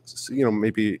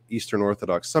maybe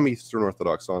some Eastern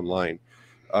Orthodox online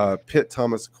pit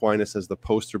Thomas Aquinas as the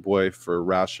poster boy for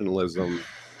rationalism,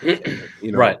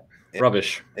 you know, right,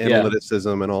 rubbish,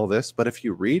 analyticism, and all this. But if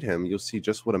you read him, you'll see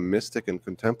just what a mystic and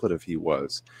contemplative he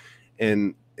was.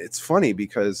 And it's funny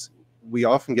because we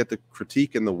often get the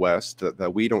critique in the West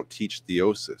that we don't teach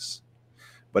theosis.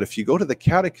 But if you go to the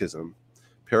Catechism,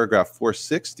 paragraph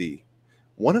 460,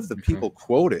 one of the people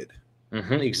quoted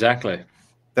exactly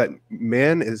that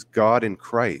man is God in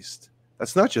Christ.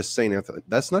 That's not just Saint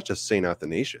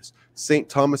Athanasius. Saint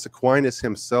Thomas Aquinas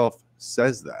himself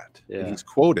says that. Yeah. And he's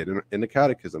quoted in the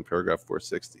Catechism, paragraph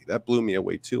 460. That blew me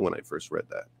away too when I first read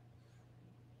that.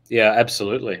 Yeah,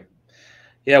 absolutely.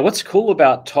 Yeah, what's cool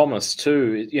about Thomas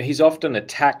too, he's often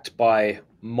attacked by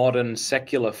modern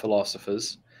secular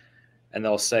philosophers And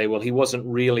they'll say, well, he wasn't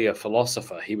really a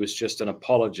philosopher. He was just an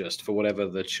apologist for whatever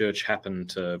the church happened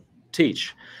to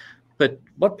teach. But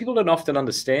what people don't often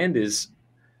understand is,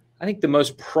 I think the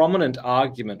most prominent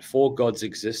argument for God's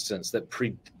existence that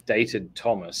predated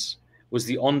Thomas was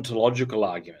the ontological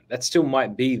argument. That still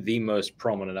might be the most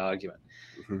prominent argument.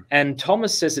 Mm-hmm. And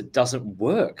Thomas says it doesn't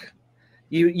work.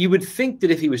 You would think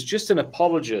that if he was just an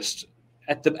apologist,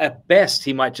 at best,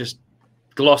 he might just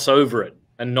gloss over it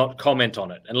and not comment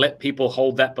on it and let people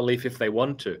hold that belief if they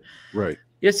want to. Right.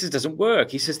 Yes, it doesn't work.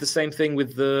 He says the same thing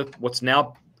with what's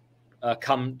now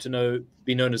come to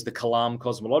be known as the Kalam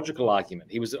cosmological argument.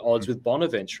 He was at odds with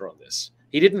Bonaventure on this.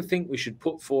 He didn't think we should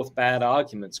put forth bad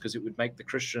arguments because it would make the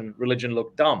Christian religion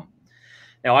look dumb.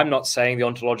 Now, I'm not saying the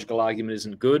ontological argument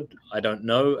isn't good. I don't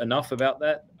know enough about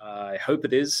that. I hope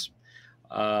it is.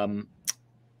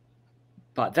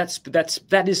 But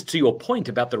that is to your point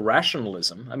about the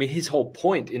rationalism. I mean, his whole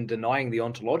point in denying the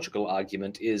ontological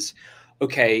argument is,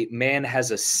 okay, man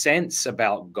has a sense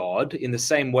about God in the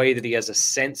same way that he has a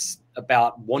sense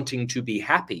about wanting to be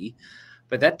happy,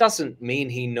 but that doesn't mean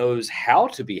he knows how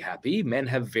to be happy. Men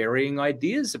have varying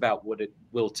ideas about what it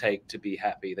will take to be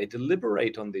happy. They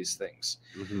deliberate on these things.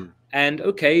 Mm-hmm. And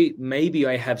okay, maybe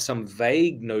I have some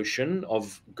vague notion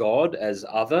of God as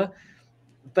other,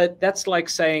 but that's like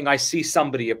saying I see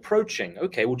somebody approaching.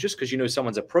 Okay, well, just because you know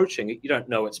someone's approaching, you don't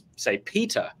know it's, say,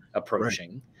 Peter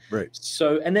approaching. Right.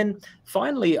 So, and then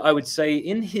finally, I would say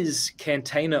in his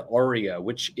Cantina Aurea,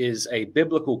 which is a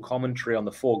biblical commentary on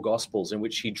the four Gospels in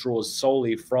which he draws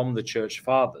solely from the Church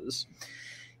Fathers,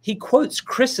 he quotes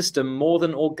Chrysostom more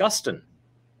than Augustine,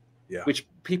 which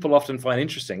people often find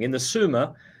interesting. In the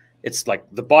Summa, it's like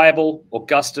the Bible,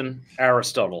 Augustine,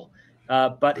 Aristotle.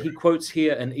 But he quotes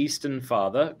here an Eastern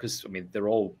father, because, I mean, they're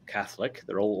all Catholic,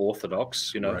 they're all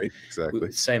Orthodox, you know, right, exactly.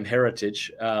 Same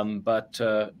heritage. But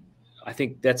I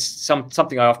think that's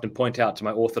something I often point out to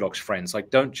my Orthodox friends. Like,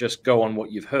 don't just go on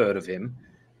what you've heard of him.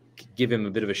 Give him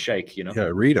a bit of a shake, you know? Yeah,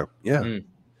 read him. Yeah.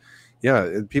 Yeah,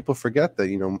 and people forget that,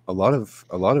 you know, a lot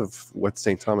of what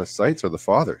St. Thomas cites are the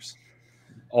fathers.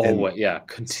 Oh, yeah,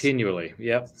 continually.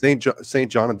 Yep.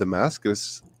 St. John of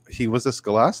Damascus, he was a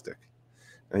scholastic.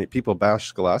 I mean, people bash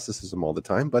scholasticism all the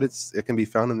time, but it can be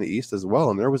found in the East as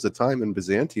well. And there was a time in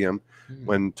Byzantium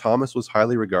when Thomas was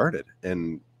highly regarded,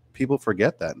 and people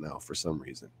forget that now for some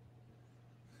reason.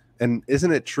 And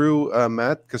isn't it true,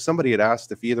 Matt? Because somebody had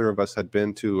asked if either of us had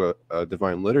been to a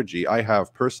divine liturgy. I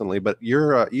have personally, but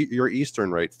you're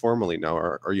Eastern Rite formally now,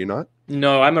 are you not?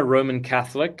 No, I'm a Roman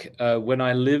Catholic. When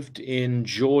I lived in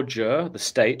Georgia, the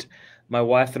state, my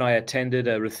wife and I attended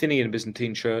a Ruthenian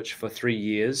Byzantine church for 3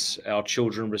 years. Our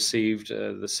children received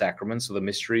the sacraments or the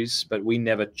mysteries, but we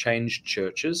never changed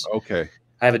churches. Okay.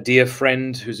 I have a dear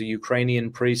friend who's a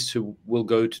Ukrainian priest who will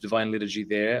go to divine liturgy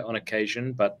there on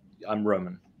occasion, but I'm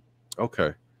Roman.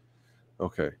 Okay.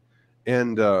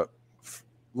 And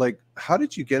like, how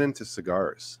did you get into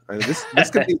cigars? I mean, this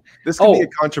could be be a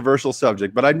controversial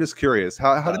subject, but I'm just curious.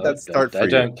 How did that start for you? I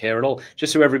don't care at all.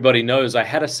 Just so everybody knows, I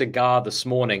had a cigar this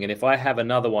morning, and if I have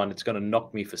another one, it's going to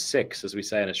knock me for 6, as we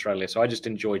say in Australia. So I just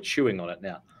enjoy chewing on it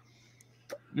now.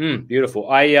 Beautiful.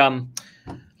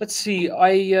 Let's see.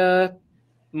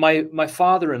 My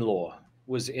father-in-law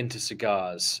was into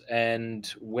cigars, and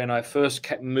when I first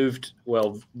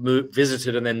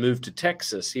visited and then moved to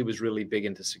Texas, he was really big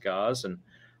into cigars, and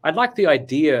I like the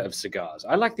idea of cigars.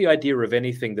 I like the idea of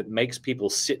anything that makes people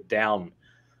sit down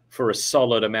for a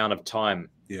solid amount of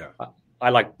time. Yeah. I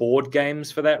like board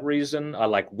games for that reason. I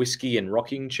like whiskey and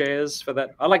rocking chairs for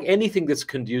that. I like anything that's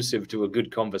conducive to a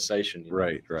good conversation. You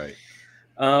know? Right.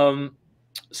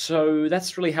 So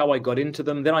that's really how I got into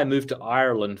them. Then I moved to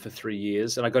Ireland for 3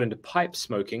 years, and I got into pipe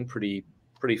smoking pretty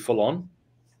full on.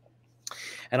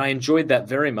 And I enjoyed that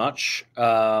very much.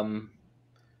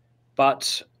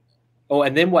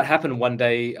 And then what happened one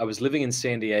day, I was living in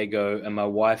San Diego, and my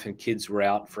wife and kids were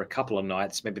out for a couple of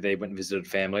nights. Maybe they went and visited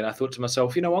family. And I thought to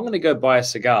myself, I'm going to go buy a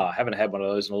cigar. I haven't had one of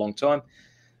those in a long time.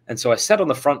 And so I sat on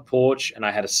the front porch, and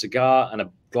I had a cigar and a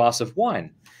glass of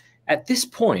wine. At this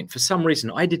point, for some reason,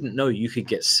 I didn't know you could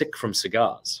get sick from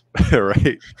cigars.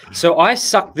 Right. So I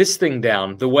sucked this thing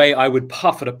down the way I would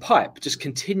puff at a pipe, just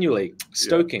continually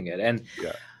stoking it. And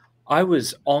I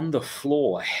was on the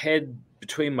floor, head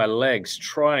between my legs,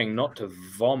 trying not to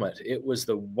vomit. It was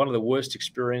one of the worst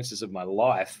experiences of my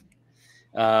life.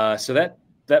 So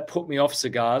that put me off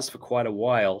cigars for quite a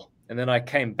while. And then I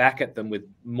came back at them with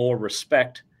more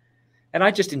respect. And I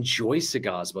just enjoy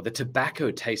cigars more. The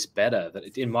tobacco tastes better,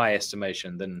 in my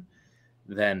estimation,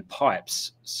 than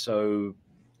pipes. So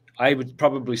I would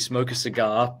probably smoke a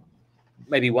cigar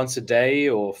maybe once a day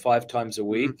or 5 times a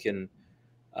week. And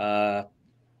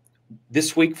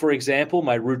this week, for example,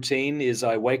 my routine is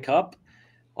I wake up,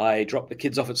 I drop the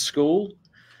kids off at school,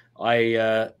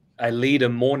 I lead a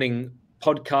morning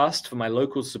podcast for my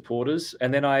local supporters,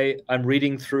 and then I'm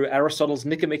reading through Aristotle's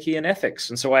Nicomachean Ethics,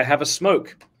 and so I have a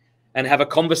smoke and have a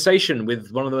conversation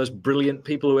with one of the most brilliant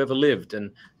people who ever lived, and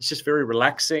it's just very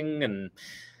relaxing, and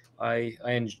I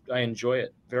enjoy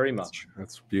it very much.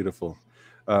 That's beautiful.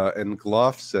 And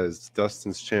Gloff says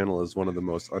Dustin's channel is one of the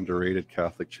most underrated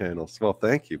Catholic channels. Well,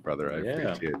 thank you, brother. I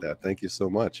appreciate that. Thank you so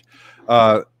much.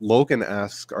 Logan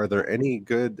asks, are there any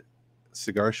good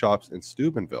cigar shops in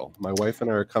Steubenville? My wife and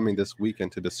I are coming this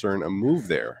weekend to discern a move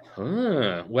there.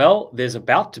 Well, there's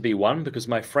about to be one because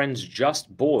my friends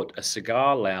just bought a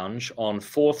cigar lounge on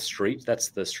 4th Street. That's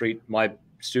the street my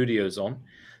studio's on.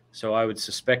 So I would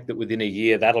suspect that within a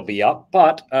year that'll be up.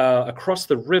 But across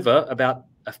the river, about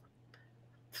a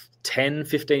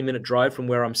 10-15 minute drive from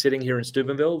where I'm sitting here in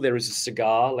Steubenville, there is a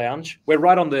cigar lounge. We're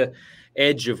right on the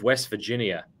edge of West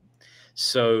Virginia.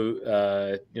 So,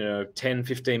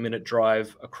 10-15 minute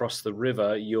drive across the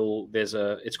river,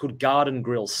 it's called Garden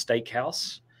Grill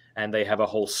Steakhouse, and they have a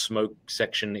whole smoke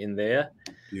section in there.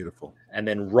 Beautiful. And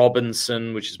then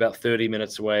Robinson, which is about 30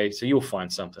 minutes away. So you'll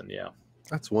find something. Yeah.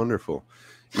 That's wonderful.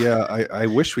 Yeah, I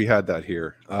wish we had that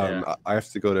here. I have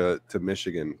to go to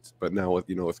Michigan, but now with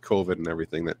COVID and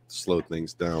everything, that slowed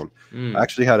things down. I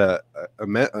actually had a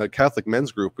Catholic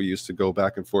men's group. We used to go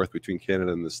back and forth between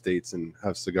Canada and the States and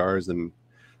have cigars and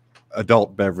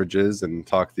adult beverages and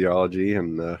talk theology.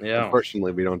 And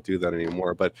unfortunately, we don't do that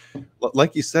anymore. But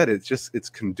like you said, it's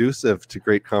conducive to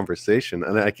great conversation,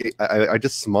 and I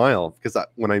just smile because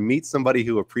when I meet somebody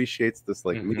who appreciates this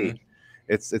like me,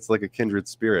 it's like a kindred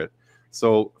spirit.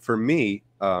 So for me,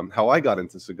 how I got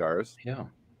into cigars,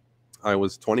 I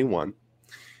was 21,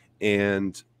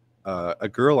 and a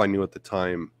girl I knew at the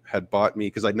time had bought me,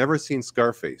 because I'd never seen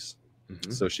Scarface.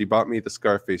 So she bought me the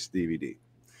Scarface DVD.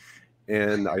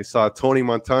 And I saw Tony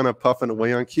Montana puffing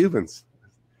away on Cubans.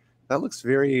 That looks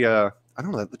very, I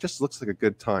don't know, it just looks like a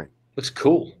good time. Looks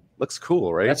cool. Looks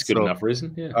cool, right? That's good enough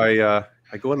reason. Yeah.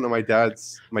 I go into my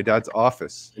dad's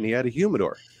office, and he had a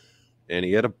humidor. And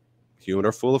he had a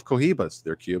humidor full of Cohibas.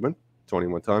 They're Cuban. Tony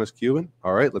Montana's Cuban.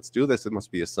 All right, let's do this. It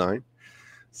must be a sign.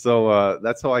 So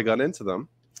that's how I got into them.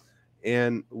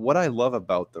 And what I love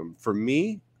about them, for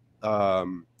me,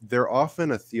 they're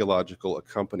often a theological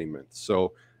accompaniment.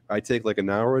 So I take like an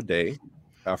hour a day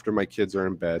after my kids are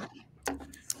in bed,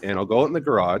 and I'll go out in the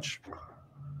garage,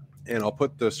 and I'll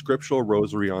put the scriptural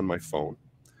rosary on my phone.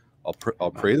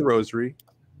 I'll pray the rosary.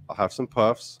 I'll have some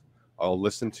puffs. I'll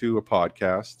listen to a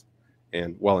podcast.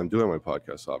 And while I'm doing my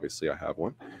podcast, obviously I have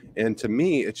one. And to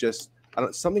me, it's just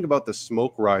something about the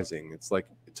smoke rising. It's like,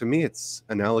 to me, it's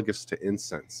analogous to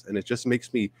incense. And it just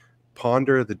makes me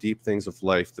ponder the deep things of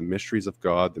life, the mysteries of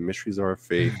God, the mysteries of our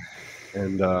faith.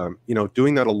 And,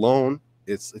 doing that alone,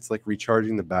 it's like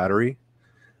recharging the battery.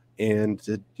 And,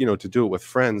 to do it with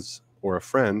friends or a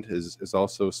friend is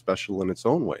also special in its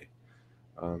own way.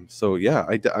 I'm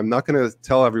not going to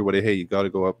tell everybody, hey, you got to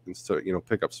go up and start,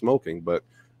 pick up smoking. But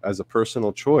as a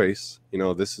personal choice,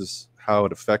 this is how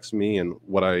it affects me and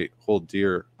what I hold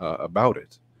dear about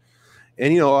it.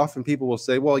 And, often people will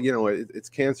say, well, it's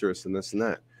cancerous and this and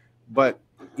that. But,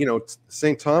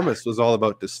 St. Thomas was all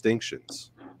about distinctions.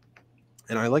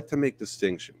 And I like to make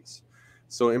distinctions.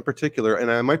 So in particular, and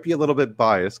I might be a little bit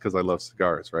biased because I love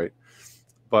cigars, right?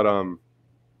 But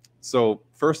so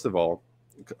first of all,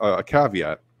 a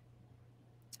caveat,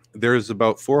 there's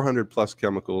about 400 plus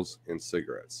chemicals in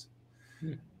cigarettes.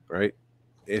 Right?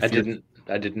 I didn't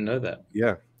know that.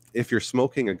 Yeah. If you're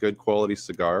smoking a good quality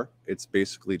cigar, it's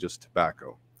basically just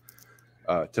tobacco.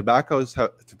 Tobacco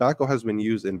has been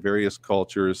used in various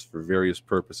cultures for various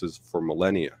purposes for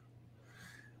millennia.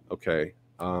 Okay.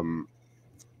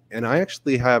 And I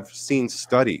actually have seen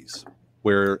studies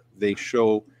where they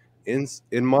show in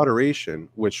moderation,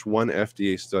 which one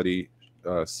FDA study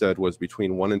said was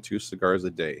between 1 and 2 cigars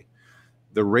a day,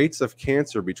 the rates of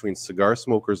cancer between cigar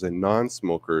smokers and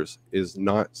non-smokers is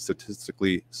not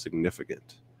statistically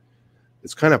significant.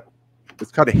 It's kind of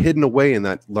hidden away in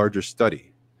that larger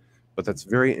study, but that's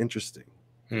very interesting.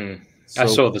 So, I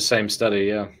saw the same study.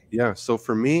 Yeah. Yeah. So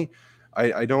for me,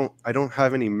 I don't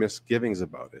have any misgivings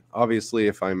about it. Obviously,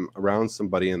 if I'm around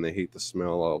somebody and they hate the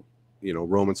smell, I'll,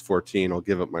 Romans 14, I'll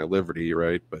give up my liberty,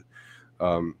 right? But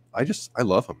I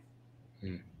love them.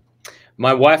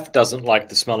 My wife doesn't like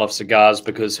the smell of cigars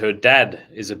because her dad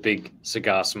is a big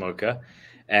cigar smoker,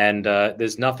 and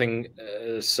there's nothing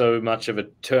so much of a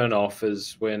turn-off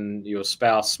as when your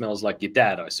spouse smells like your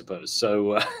dad, I suppose.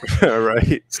 So,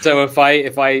 right. So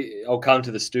I'll come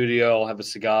to the studio, I'll have a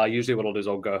cigar. Usually, what I'll do is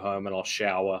I'll go home and I'll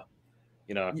shower,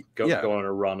 you know, Yeah. go on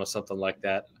a run or something like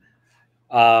that.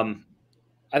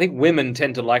 I think women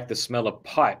tend to like the smell of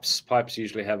pipes. Pipes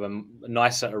usually have a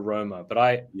nicer aroma,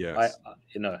 but Yes.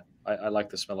 I like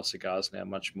the smell of cigars now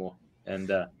much more. And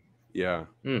Yeah.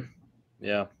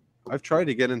 Yeah. I've tried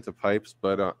to get into pipes,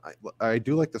 but I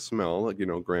do like the smell,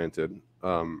 granted.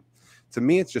 To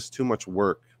me, it's just too much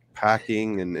work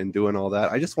packing and doing all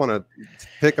that. I just want to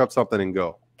pick up something and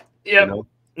go. Yeah.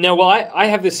 Now, well, I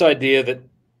have this idea that,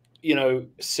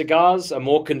 cigars are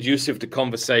more conducive to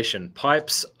conversation.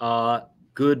 Pipes are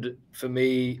good for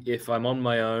me if I'm on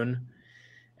my own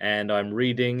and I'm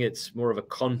reading. It's more of a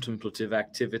contemplative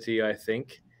activity, I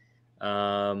think.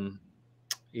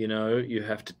 You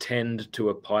have to tend to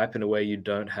a pipe in a way you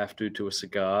don't have to a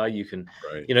cigar. You can,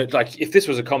 Right. like if this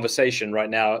was a conversation right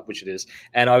now, which it is,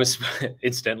 and I was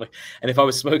incidentally, and if I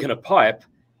was smoking a pipe,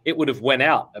 it would have went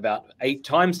out about 8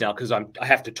 times now because I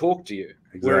have to talk to you.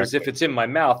 Exactly. Whereas if it's in my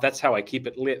mouth, that's how I keep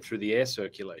it lit through the air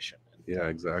circulation. Yeah,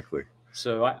 exactly.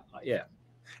 So yeah.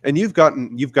 And you've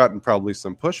gotten probably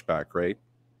some pushback, right?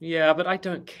 Yeah, but I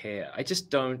don't care. I just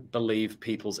don't believe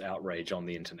people's outrage on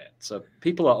the internet. So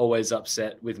people are always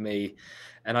upset with me,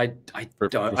 and I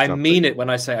don't. I mean it when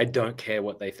I say I don't care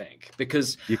what they think,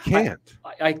 because you can't.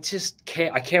 I just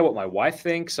care. I care what my wife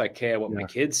thinks. I care what my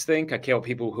kids think. I care what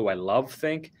people who I love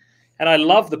think. And I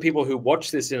love the people who watch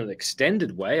this in an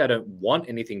extended way. I don't want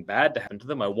anything bad to happen to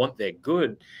them. I want their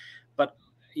good. But,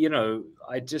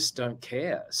 I just don't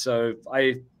care. So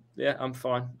I'm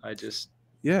fine.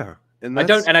 Yeah. And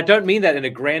I don't mean that in a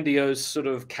grandiose sort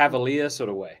of cavalier sort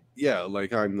of way. Yeah,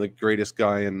 like I'm the greatest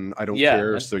guy and I don't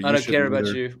care. So I don't care about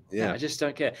you. Yeah, I just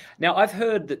don't care. Now, I've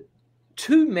heard that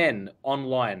 2 men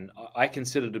online I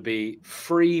consider to be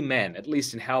free men, at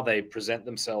least in how they present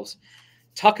themselves.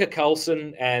 Tucker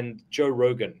Carlson and Joe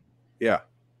Rogan. Yeah.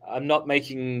 I'm not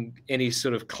making any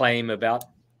sort of claim about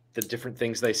the different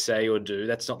things they say or do.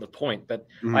 That's not the point. But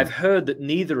I've heard that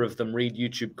neither of them read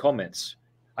YouTube comments.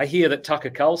 I hear that Tucker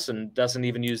Carlson doesn't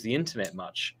even use the internet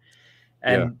much.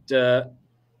 And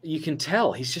you can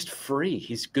tell he's just free.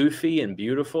 He's goofy and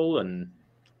beautiful, and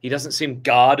he doesn't seem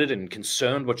guarded and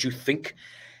concerned what you think.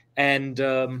 And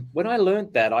when I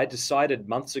learned that, I decided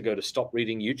months ago to stop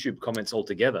reading YouTube comments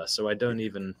altogether. So I don't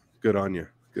even... Good on you.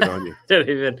 Good on you. Don't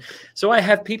even... So I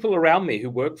have people around me who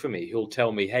work for me who'll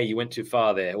tell me, hey, you went too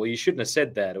far there, or you shouldn't have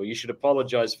said that, or you should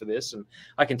apologize for this. And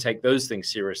I can take those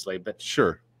things seriously. But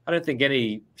sure, I don't think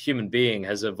any human being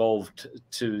has evolved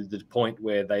to the point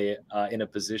where they are in a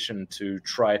position to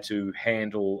try to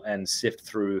handle and sift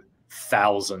through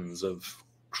thousands of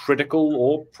critical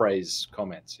or praise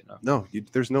comments. No,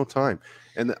 there's no time.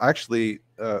 And actually,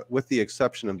 with the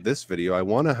exception of this video, I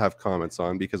want to have comments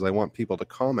on because I want people to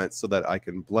comment so that I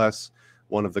can bless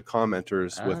one of the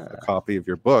commenters with a copy of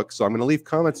your book. So I'm going to leave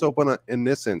comments open in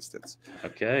this instance.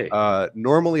 Okay.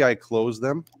 Normally I close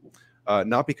them.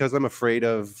 Not because I'm afraid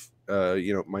of,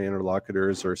 my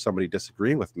interlocutors or somebody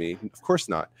disagreeing with me. Of course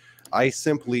not. I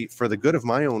simply, for the good of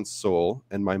my own soul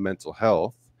and my mental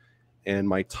health and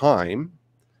my time,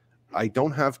 I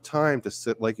don't have time to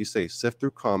sit, like you say, sift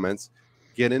through comments,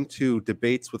 get into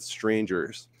debates with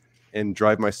strangers, and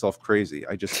drive myself crazy.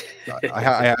 I just, I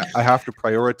have to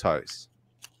prioritize.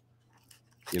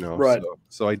 Right.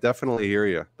 So I definitely hear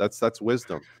you. That's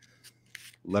wisdom.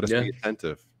 Let us be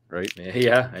attentive. Right?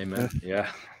 Yeah, amen.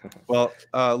 Yeah. Well,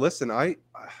 listen, I'm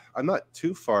not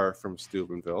too far from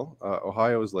Steubenville.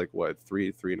 Ohio is like what,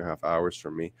 3.5 hours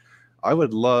from me. I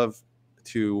would love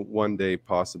to one day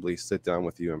possibly sit down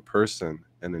with you in person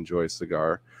and enjoy a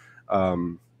cigar.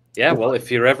 Well, if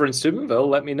you're ever in Steubenville,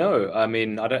 let me know. I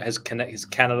mean, has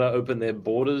Canada opened their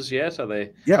borders yet? Are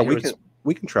they? Yeah,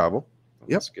 we can travel.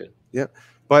 That's good. Yeah,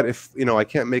 but if I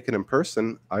can't make it in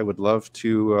person, I would love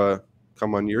to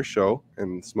come on your show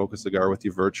and smoke a cigar with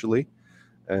you virtually,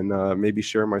 and maybe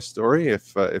share my story.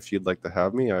 If you'd like to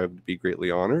have me, I would be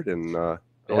greatly honored, and I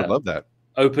would love that.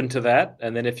 Open to that.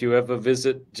 And then if you ever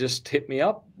visit, just hit me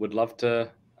up. Would love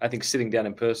to. I think sitting down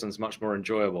in person is much more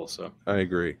enjoyable. So I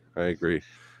agree.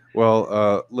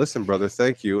 Well, listen, brother,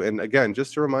 thank you. And again,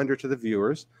 just a reminder to the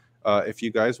viewers, if you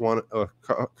guys want a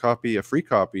free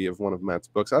copy of one of Matt's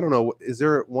books, I don't know, is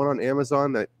there one on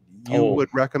Amazon that you would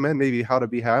recommend? Maybe How to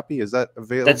Be Happy? Is that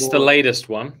available? That's the latest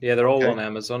one. Yeah, they're all on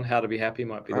Amazon. How to Be Happy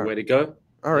might be the way to go.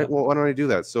 All right. Well, why don't I do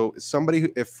that? So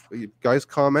if you guys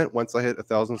comment, once I hit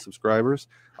 1,000 subscribers,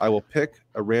 I will pick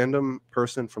a random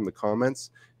person from the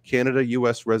comments. Canada,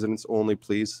 US residents only,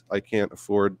 please. I can't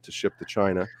afford to ship to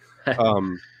China.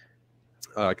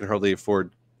 I can hardly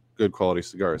afford good quality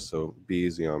cigars, so be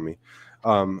easy on me.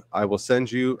 I will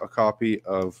send you a copy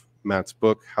of Matt's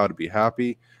book, How to Be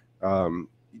Happy.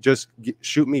 Just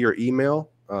shoot me your email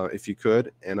if you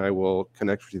could, and I will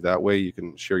connect with you that way. You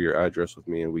can share your address with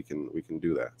me, and we can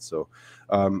do that. So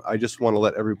I just want to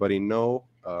let everybody know,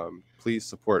 please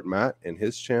support Matt and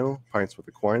his channel, Pints with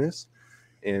Aquinas,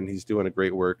 and he's doing a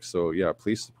great work. So yeah,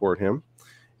 please support him.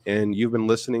 And you've been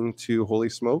listening to Holy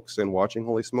Smokes and watching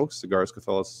Holy Smokes, Cigars,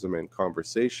 Catholicism, and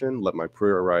Conversation. Let my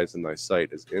prayer arise in thy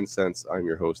sight as incense. I'm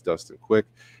your host, Dustin Quick.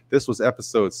 This was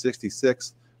episode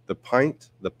 66, The Pint,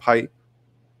 the Pipe,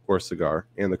 or Cigar,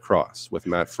 and the Cross with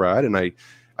Matt Fradd. And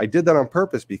I did that on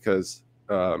purpose because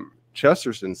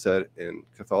Chesterton said in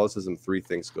Catholicism, 3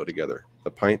 things go together: the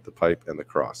pint, the pipe, and the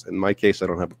cross. In my case, I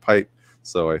don't have a pipe,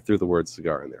 so I threw the word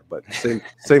cigar in there, but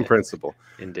same principle.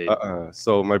 Indeed.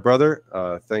 So my brother,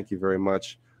 thank you very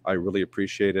much. I really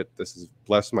appreciate it. This has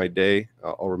blessed my day.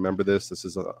 I'll remember this.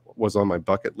 This was on my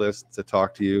bucket list to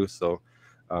talk to you. So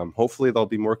hopefully there'll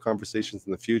be more conversations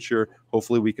in the future.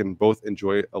 Hopefully we can both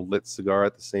enjoy a lit cigar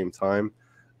at the same time.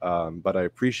 But I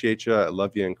appreciate you. I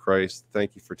love you in Christ.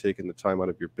 Thank you for taking the time out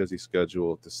of your busy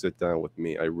schedule to sit down with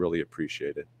me. I really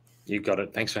appreciate it. You got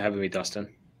it. Thanks for having me,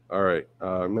 Dustin. All right.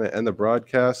 I'm going to end the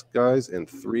broadcast, guys, in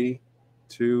 3,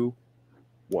 2,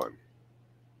 1.